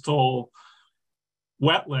coastal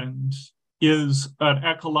wetland is an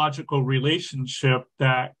ecological relationship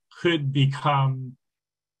that could become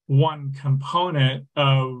one component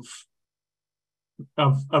of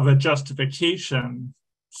a justification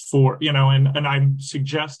for, and I'm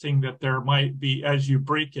suggesting that there might be, as you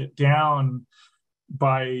break it down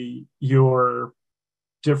by your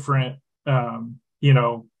different,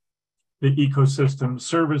 the ecosystem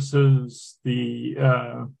services,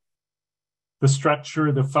 the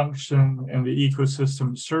structure, the function, and the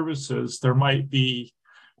ecosystem services, there might be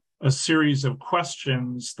a series of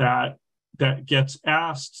questions that gets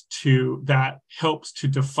asked that helps to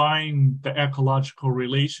define the ecological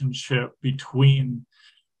relationship between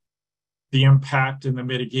the impact and the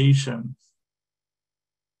mitigation.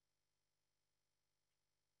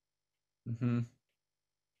 Mm-hmm.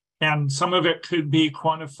 And some of it could be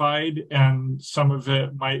quantified, and some of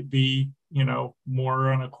it might be,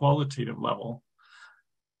 more on a qualitative level.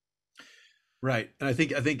 Right, and I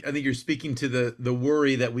think you're speaking to the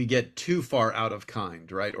worry that we get too far out of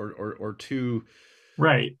kind, right, or too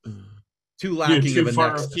right, too lacking too of a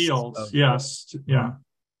far nexus afield. of, Yes, yeah,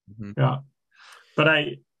 mm-hmm. yeah. But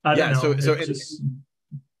I don't know.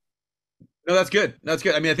 No, that's good. That's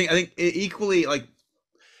good. I mean, I think equally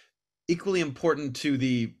important to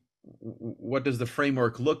the what does the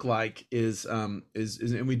framework look like is and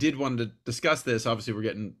we did want to discuss this. Obviously,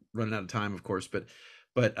 we're running out of time, of course, but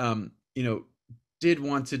did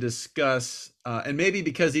want to discuss and maybe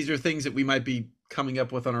because these are things that we might be coming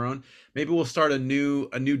up with on our own, maybe we'll start a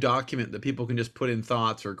new document that people can just put in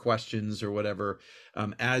thoughts or questions or whatever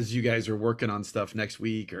as you guys are working on stuff next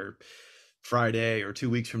week or Friday or 2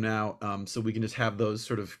 weeks from now, so we can just have those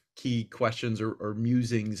sort of key questions or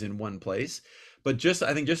musings in one place. But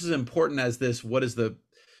I think just as important as this, what is the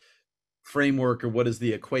framework or what is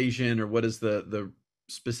the equation or what is the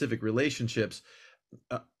specific relationships,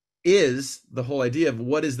 is the whole idea of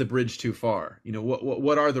what is the bridge too far?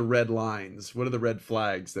 What are the red lines? What are the red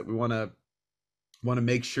flags that we want to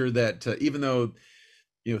make sure that even though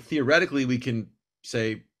theoretically we can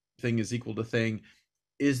say thing is equal to thing,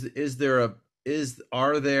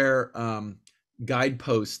 are there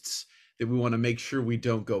guideposts that we want to make sure we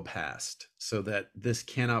don't go past, so that this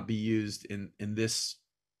cannot be used in this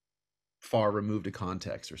far removed a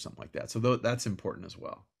context or something like that? So that's important as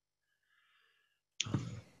well.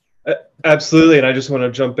 Absolutely, and I just want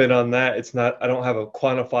to jump in on that. I don't have a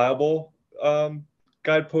quantifiable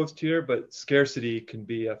guidepost here, but scarcity can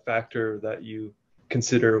be a factor that you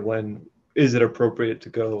consider when is it appropriate to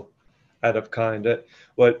go out of kind.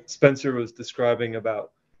 What Spencer was describing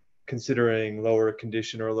about considering lower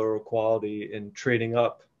condition or lower quality and trading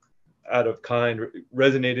up out of kind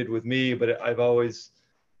resonated with me, but I've always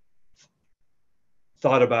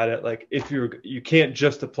thought about it like if you can't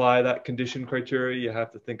just apply that condition criteria, you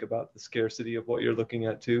have to think about the scarcity of what you're looking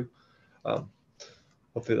at too.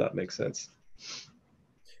 Hopefully that makes sense.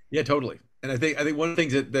 Yeah, totally. And I think one of the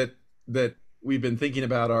things that we've been thinking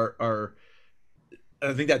about are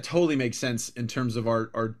I think that totally makes sense in terms of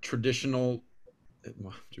our traditional,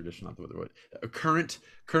 not the word, a current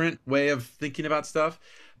way of thinking about stuff.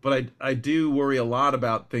 But I do worry a lot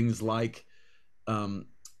about things like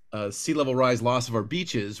sea level rise, loss of our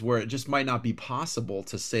beaches, where it just might not be possible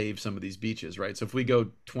to save some of these beaches, right? So if we go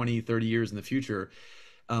 20, 30 years in the future,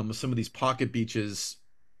 with some of these pocket beaches,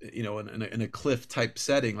 in a cliff type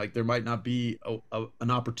setting, like there might not be an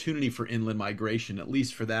opportunity for inland migration, at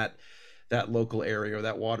least for that local area or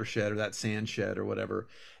that watershed or that sand shed or whatever.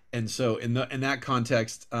 And so in that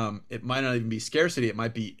context, it might not even be scarcity; it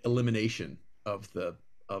might be elimination of the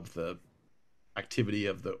activity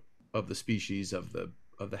of the species of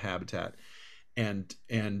the habitat, and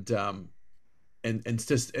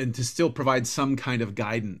to still provide some kind of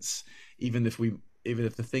guidance, even if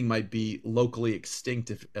the thing might be locally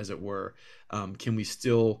extinct, as it were, can we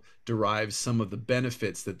still derive some of the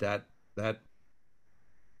benefits that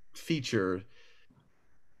feature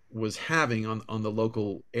was having on the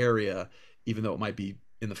local area, even though it might be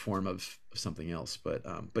in the form of something else. But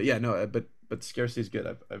yeah, no, but scarcity is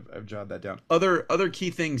good. I've jotted that down. Other key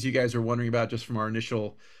things you guys are wondering about just from our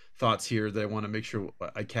initial thoughts here that I want to make sure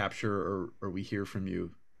I capture or we hear from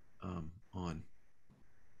you on.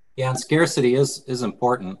 Yeah, and scarcity is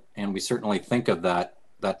important, and we certainly think of that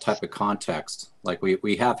type of context. Like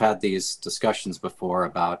we have had these discussions before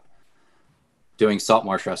about doing salt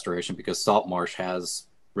marsh restoration, because salt marsh has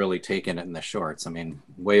really taken it in the shorts. I mean,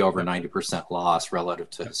 way over 90% loss relative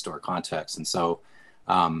to historic context. And so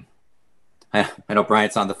I know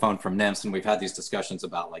Bryant's on the phone from NIMS, and we've had these discussions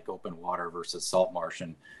about like open water versus salt marsh.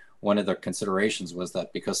 And one of the considerations was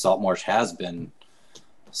that because salt marsh has been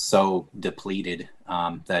so depleted,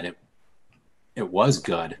 that it was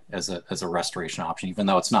good as a restoration option, even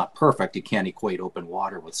though it's not perfect. You can't equate open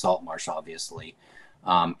water with salt marsh, obviously.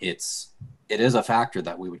 it is a factor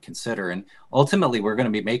that we would consider. And ultimately, we're going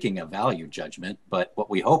to be making a value judgment, but what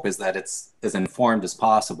we hope is that it's as informed as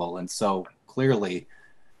possible. And so clearly,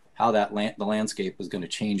 how that the landscape is going to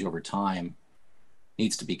change over time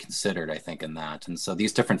needs to be considered, I think, in that. And so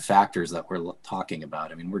these different factors that we're talking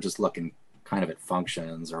about, I mean, we're just looking kind of at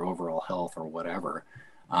functions or overall health or whatever,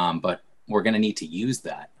 but we're going to need to use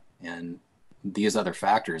that. And these other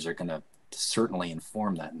factors are going to certainly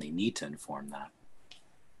inform that, and they need to inform that.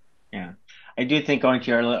 Yeah, I do think, going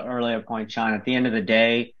to your earlier point, Sean, at the end of the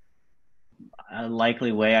day, a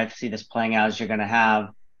likely way I see this playing out is you're going to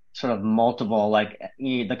have sort of multiple, like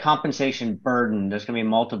the compensation burden. There's going to be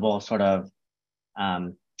multiple sort of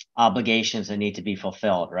obligations that need to be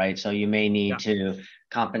fulfilled, right? So you may need to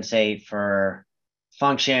compensate for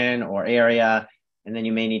function or area, and then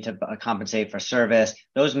you may need to compensate for service.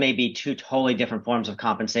 Those may be two totally different forms of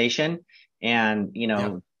compensation. And, you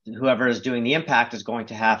know, whoever is doing the impact is going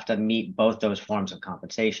to have to meet both those forms of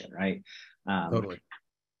compensation, right? Totally.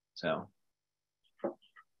 So,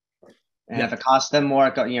 and if it costs them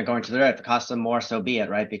more, you know, going to the right, if it costs them more, so be it,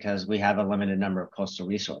 right? Because we have a limited number of coastal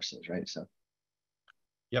resources, right? So.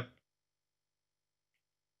 Yep.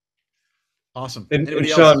 Awesome. And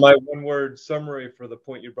Sean, my one-word summary for the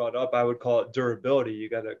point you brought up, I would call it durability. You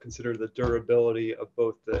got to consider the durability of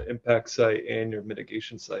both the impact site and your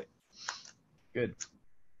mitigation site. Good.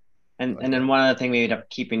 And then one other thing maybe to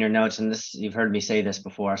keep in your notes, and this, you've heard me say this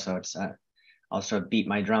before, so it's I'll sort of beat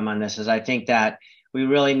my drum on this, is I think that we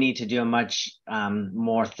really need to do a much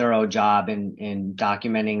more thorough job in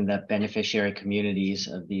documenting the beneficiary communities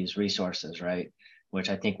of these resources, right? Which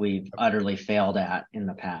I think we've utterly failed at in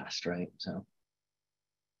the past, right? So,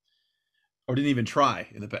 or didn't even try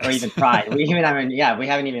in the past. Or even tried. We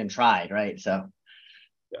haven't even tried, right? So,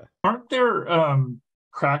 aren't there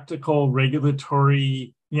practical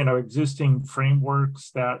regulatory, you know, existing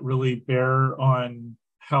frameworks that really bear on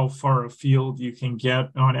how far afield you can get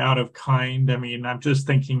on out of kind? I mean, I'm just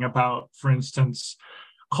thinking about, for instance,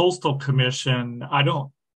 Coastal Commission. I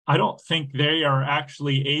don't think they are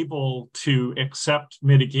actually able to accept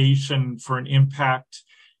mitigation for an impact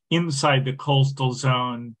inside the coastal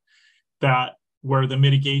zone that where the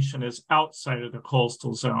mitigation is outside of the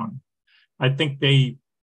coastal zone. I think they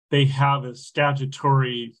have a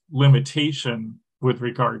statutory limitation with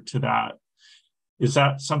regard to that. Is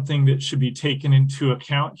that something that should be taken into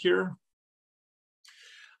account here?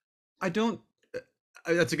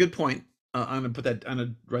 That's a good point. I'm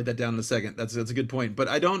gonna write that down in a second. That's a good point, but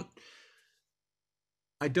I don't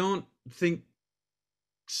think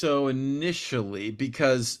so initially,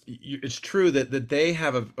 because it's true that they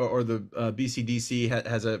have or the BCDC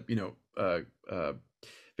has a, you know,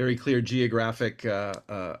 very clear geographic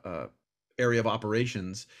area of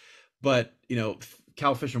operations, but, you know,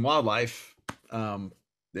 Cal Fish and Wildlife,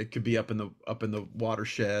 it could be up in the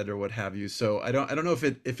watershed or what have you. So I don't know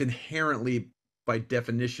if inherently by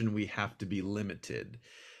definition we have to be limited.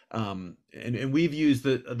 And we've used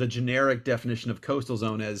the generic definition of coastal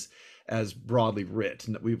zone as broadly writ.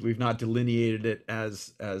 We've not delineated it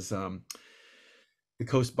as the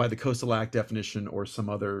coast by the Coastal Act definition or some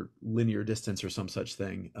other linear distance or some such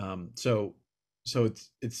thing. So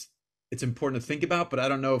it's important to think about, but I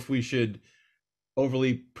don't know if we should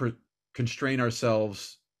overly constrain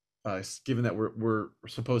ourselves, given that we're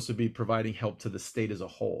supposed to be providing help to the state as a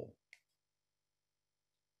whole.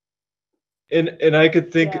 And I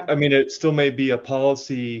could think, I mean, it still may be a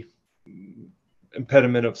policy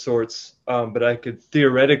impediment of sorts, but I could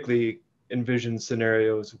theoretically envision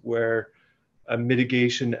scenarios where a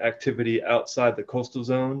mitigation activity outside the coastal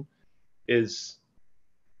zone is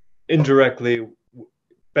indirectly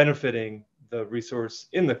benefiting the resource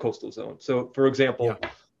in the coastal zone. So, for example,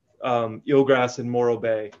 eelgrass in Morro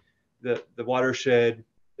Bay, the watershed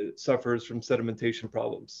suffers from sedimentation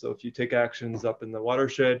problems. So if you take actions up in the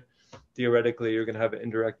watershed, theoretically, you're going to have an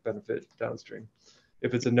indirect benefit downstream.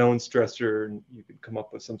 If it's a known stressor, you can come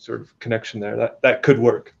up with some sort of connection there. That could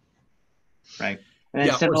work. Right. And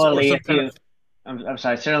then similarly, I'm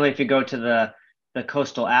sorry, certainly if you go to the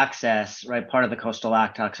coastal access, right, part of the Coastal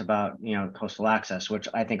Act talks about, you know, coastal access, which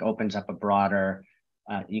I think opens up a broader,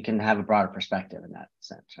 you can have a broader perspective in that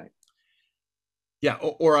sense, right? Yeah,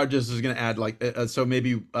 or I just was going to add, like, so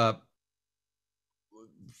maybe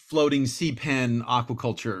floating sea pen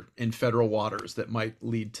aquaculture in federal waters that might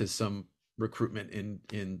lead to some recruitment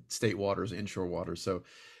in state waters, inshore waters. So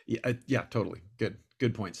yeah, totally.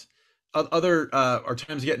 Good points. Our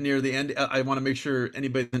time's getting near the end. I want to make sure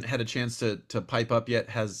anybody that had a chance to pipe up yet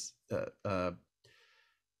has, if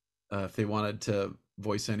they wanted to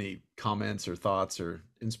voice any comments or thoughts or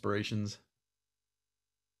inspirations.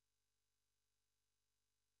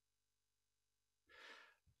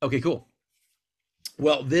 Okay, cool.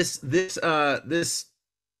 Well, this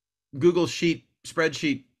Google Sheet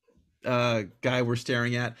spreadsheet guy we're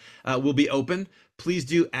staring at will be open. Please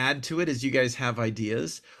do add to it as you guys have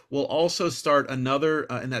ideas. We'll also start another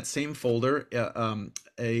in that same folder, just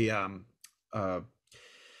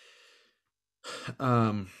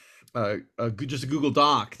a Google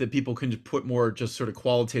Doc that people can just put more just sort of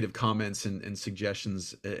qualitative comments and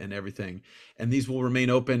suggestions and everything. And these will remain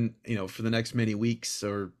open, for the next many weeks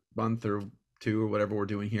or month or two or whatever we're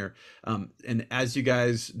doing here. And as you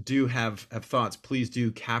guys do have thoughts, please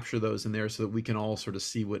do capture those in there so that we can all sort of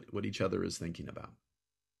see what each other is thinking about.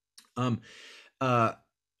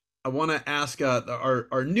 I want to ask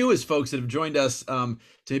our newest folks that have joined us to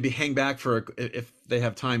maybe hang back for if they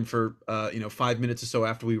have time for 5 minutes or so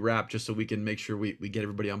after we wrap, just so we can make sure we get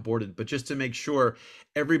everybody onboarded. But just to make sure,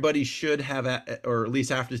 everybody should have, or at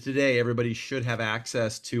least after today, everybody should have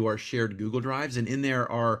access to our shared Google Drives, and in there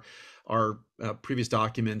are our previous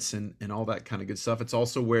documents and all that kind of good stuff. It's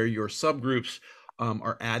also where your subgroups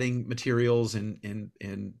are adding materials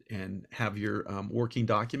and have your working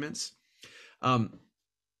documents.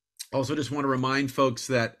 Also, just want to remind folks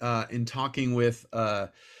that in talking with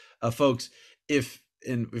folks,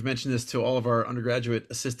 and we've mentioned this to all of our undergraduate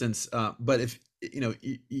assistants, but if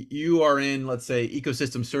you are in, let's say,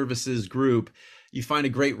 ecosystem services group, you find a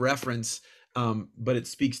great reference, but it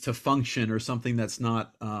speaks to function or something that's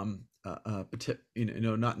not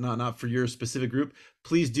not for your specific group,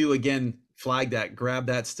 please do again flag that, grab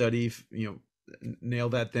that study, nail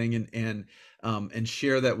that thing and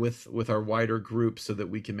share that with our wider group so that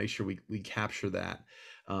we can make sure we capture that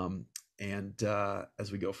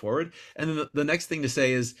as we go forward. And then the next thing to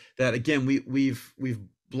say is that again we've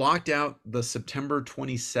blocked out the September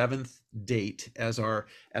 27th date as our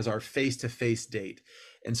face-to-face date.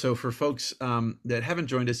 And so for folks that haven't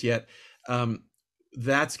joined us yet,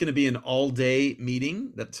 that's going to be an all-day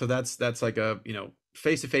meeting. That's like a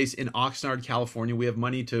face-to-face in Oxnard, California. We have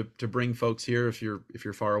money to bring folks here if you're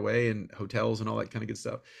far away, and hotels and all that kind of good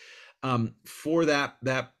stuff. For that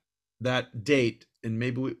date, and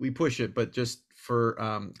maybe we push it, but just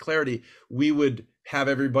for clarity, we would have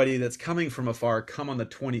everybody that's coming from afar come on the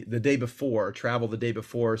day before, travel the day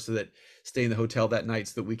before, so that stay in the hotel that night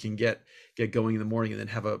so that we can get going in the morning and then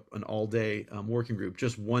have an all-day working group.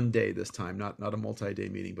 Just one day this time, not a multi-day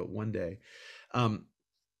meeting, but one day.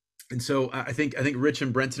 And so I think Rich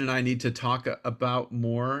and Brenton and I need to talk about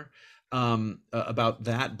more about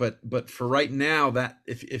that. But for right now, that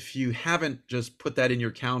if you haven't just put that in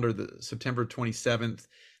your calendar, the September 27th,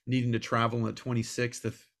 needing to travel on the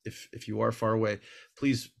 26th, if you are far away,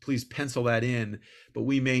 please pencil that in. But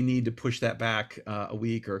we may need to push that back a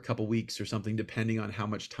week or a couple weeks or something, depending on how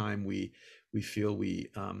much time we feel we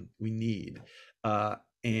need.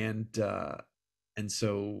 And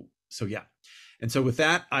so yeah. And so with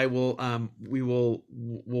that, we'll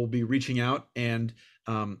be reaching out and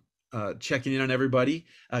checking in on everybody.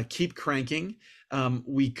 Keep cranking.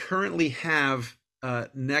 We currently have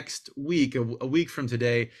next week, a week from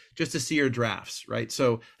today, just to see your drafts, right?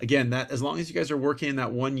 So again, that as long as you guys are working in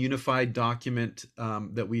that one unified document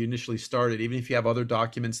that we initially started, even if you have other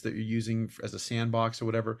documents that you're using as a sandbox or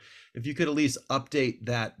whatever, if you could at least update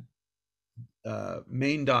that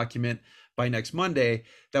main document by next Monday,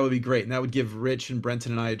 that would be great. And that would give Rich and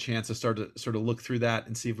Brenton and I a chance to sort of look through that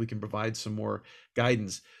and see if we can provide some more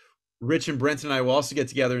guidance. Rich and Brenton and I will also get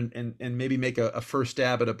together and maybe make a first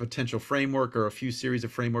stab at a potential framework or a few series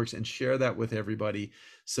of frameworks and share that with everybody,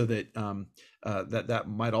 so that that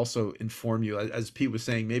might also inform you. As Pete was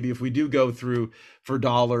saying, maybe if we do go through for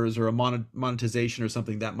dollars or a monetization or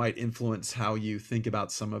something, that might influence how you think about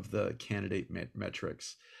some of the candidate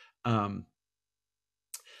metrics.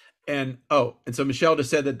 And so Michelle just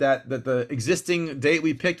said that the existing date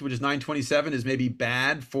we picked, which is 9/27, is maybe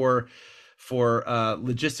bad for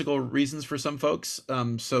logistical reasons for some folks.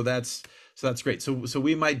 So that's great. So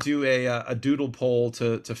we might do a doodle poll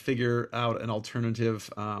to figure out an alternative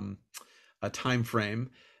a time frame.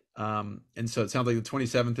 And so it sounds like the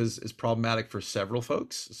 27th is problematic for several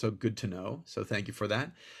folks. So good to know. So thank you for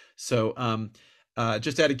that. So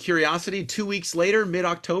just out of curiosity, 2 weeks later,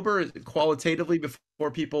 mid-October, qualitatively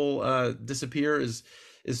before people disappear, is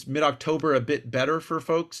mid-October a bit better for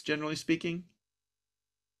folks, generally speaking?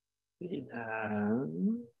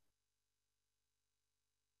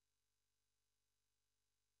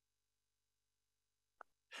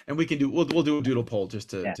 And we can we'll do a doodle poll just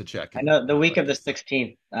to check. I know the week of the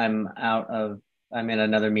 16th, I'm in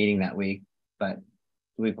another meeting that week, but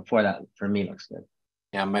the week before that for me looks good.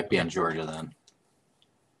 Yeah, I might be in Georgia then.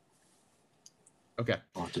 Okay.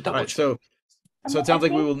 I'll have to double check. So it sounds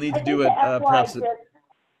like we will need to do it perhaps.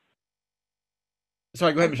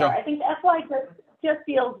 Sorry, go ahead, Michelle. I think the FY just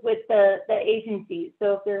deals with the agencies.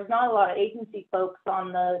 So if there's not a lot of agency folks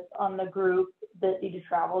on the group that need to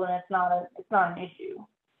travel, then it's not an issue.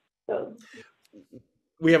 So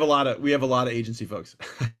we have a lot of agency folks.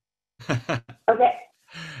 okay.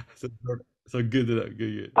 So good to know.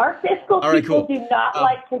 Good. Our fiscal All right, people cool. do not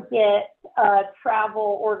like to get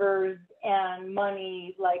travel orders and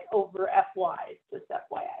money like over FYs. Just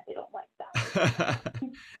FYI, they don't like that.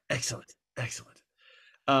 Excellent.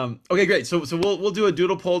 Okay, great. So we'll do a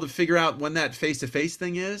doodle poll to figure out when that face-to-face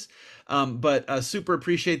thing is. But super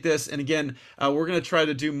appreciate this. And again, we're going to try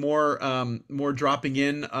to do more dropping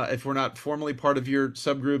in if we're not formally part of your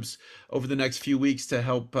subgroups over the next few weeks to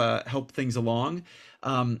help things along.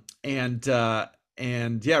 And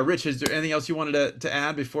yeah, Rich, is there anything else you wanted to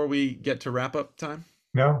add before we get to wrap up time?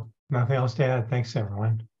 No, nothing else to add. Thanks,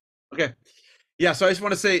 everyone. Okay. Yeah, so I just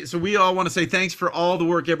want to say, so we all want to say thanks for all the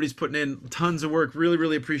work everybody's putting in. Tons of work,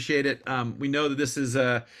 really appreciate it. We know that this is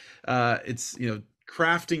it's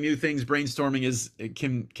crafting new things, brainstorming it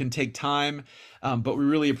can take time, but we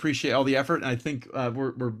really appreciate all the effort. And I think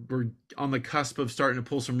we're on the cusp of starting to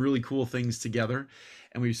pull some really cool things together,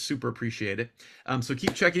 and we super appreciate it. So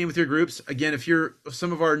keep checking in with your groups. Again, if you're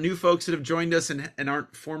some of our new folks that have joined us and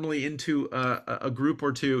aren't formally into a group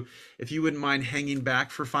or two, if you wouldn't mind hanging back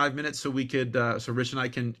for 5 minutes so we could, so Rich and I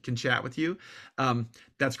can chat with you,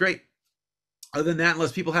 that's great. Other than that,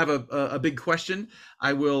 unless people have a big question,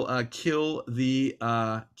 I will kill the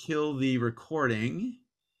recording.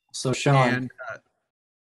 So Sean,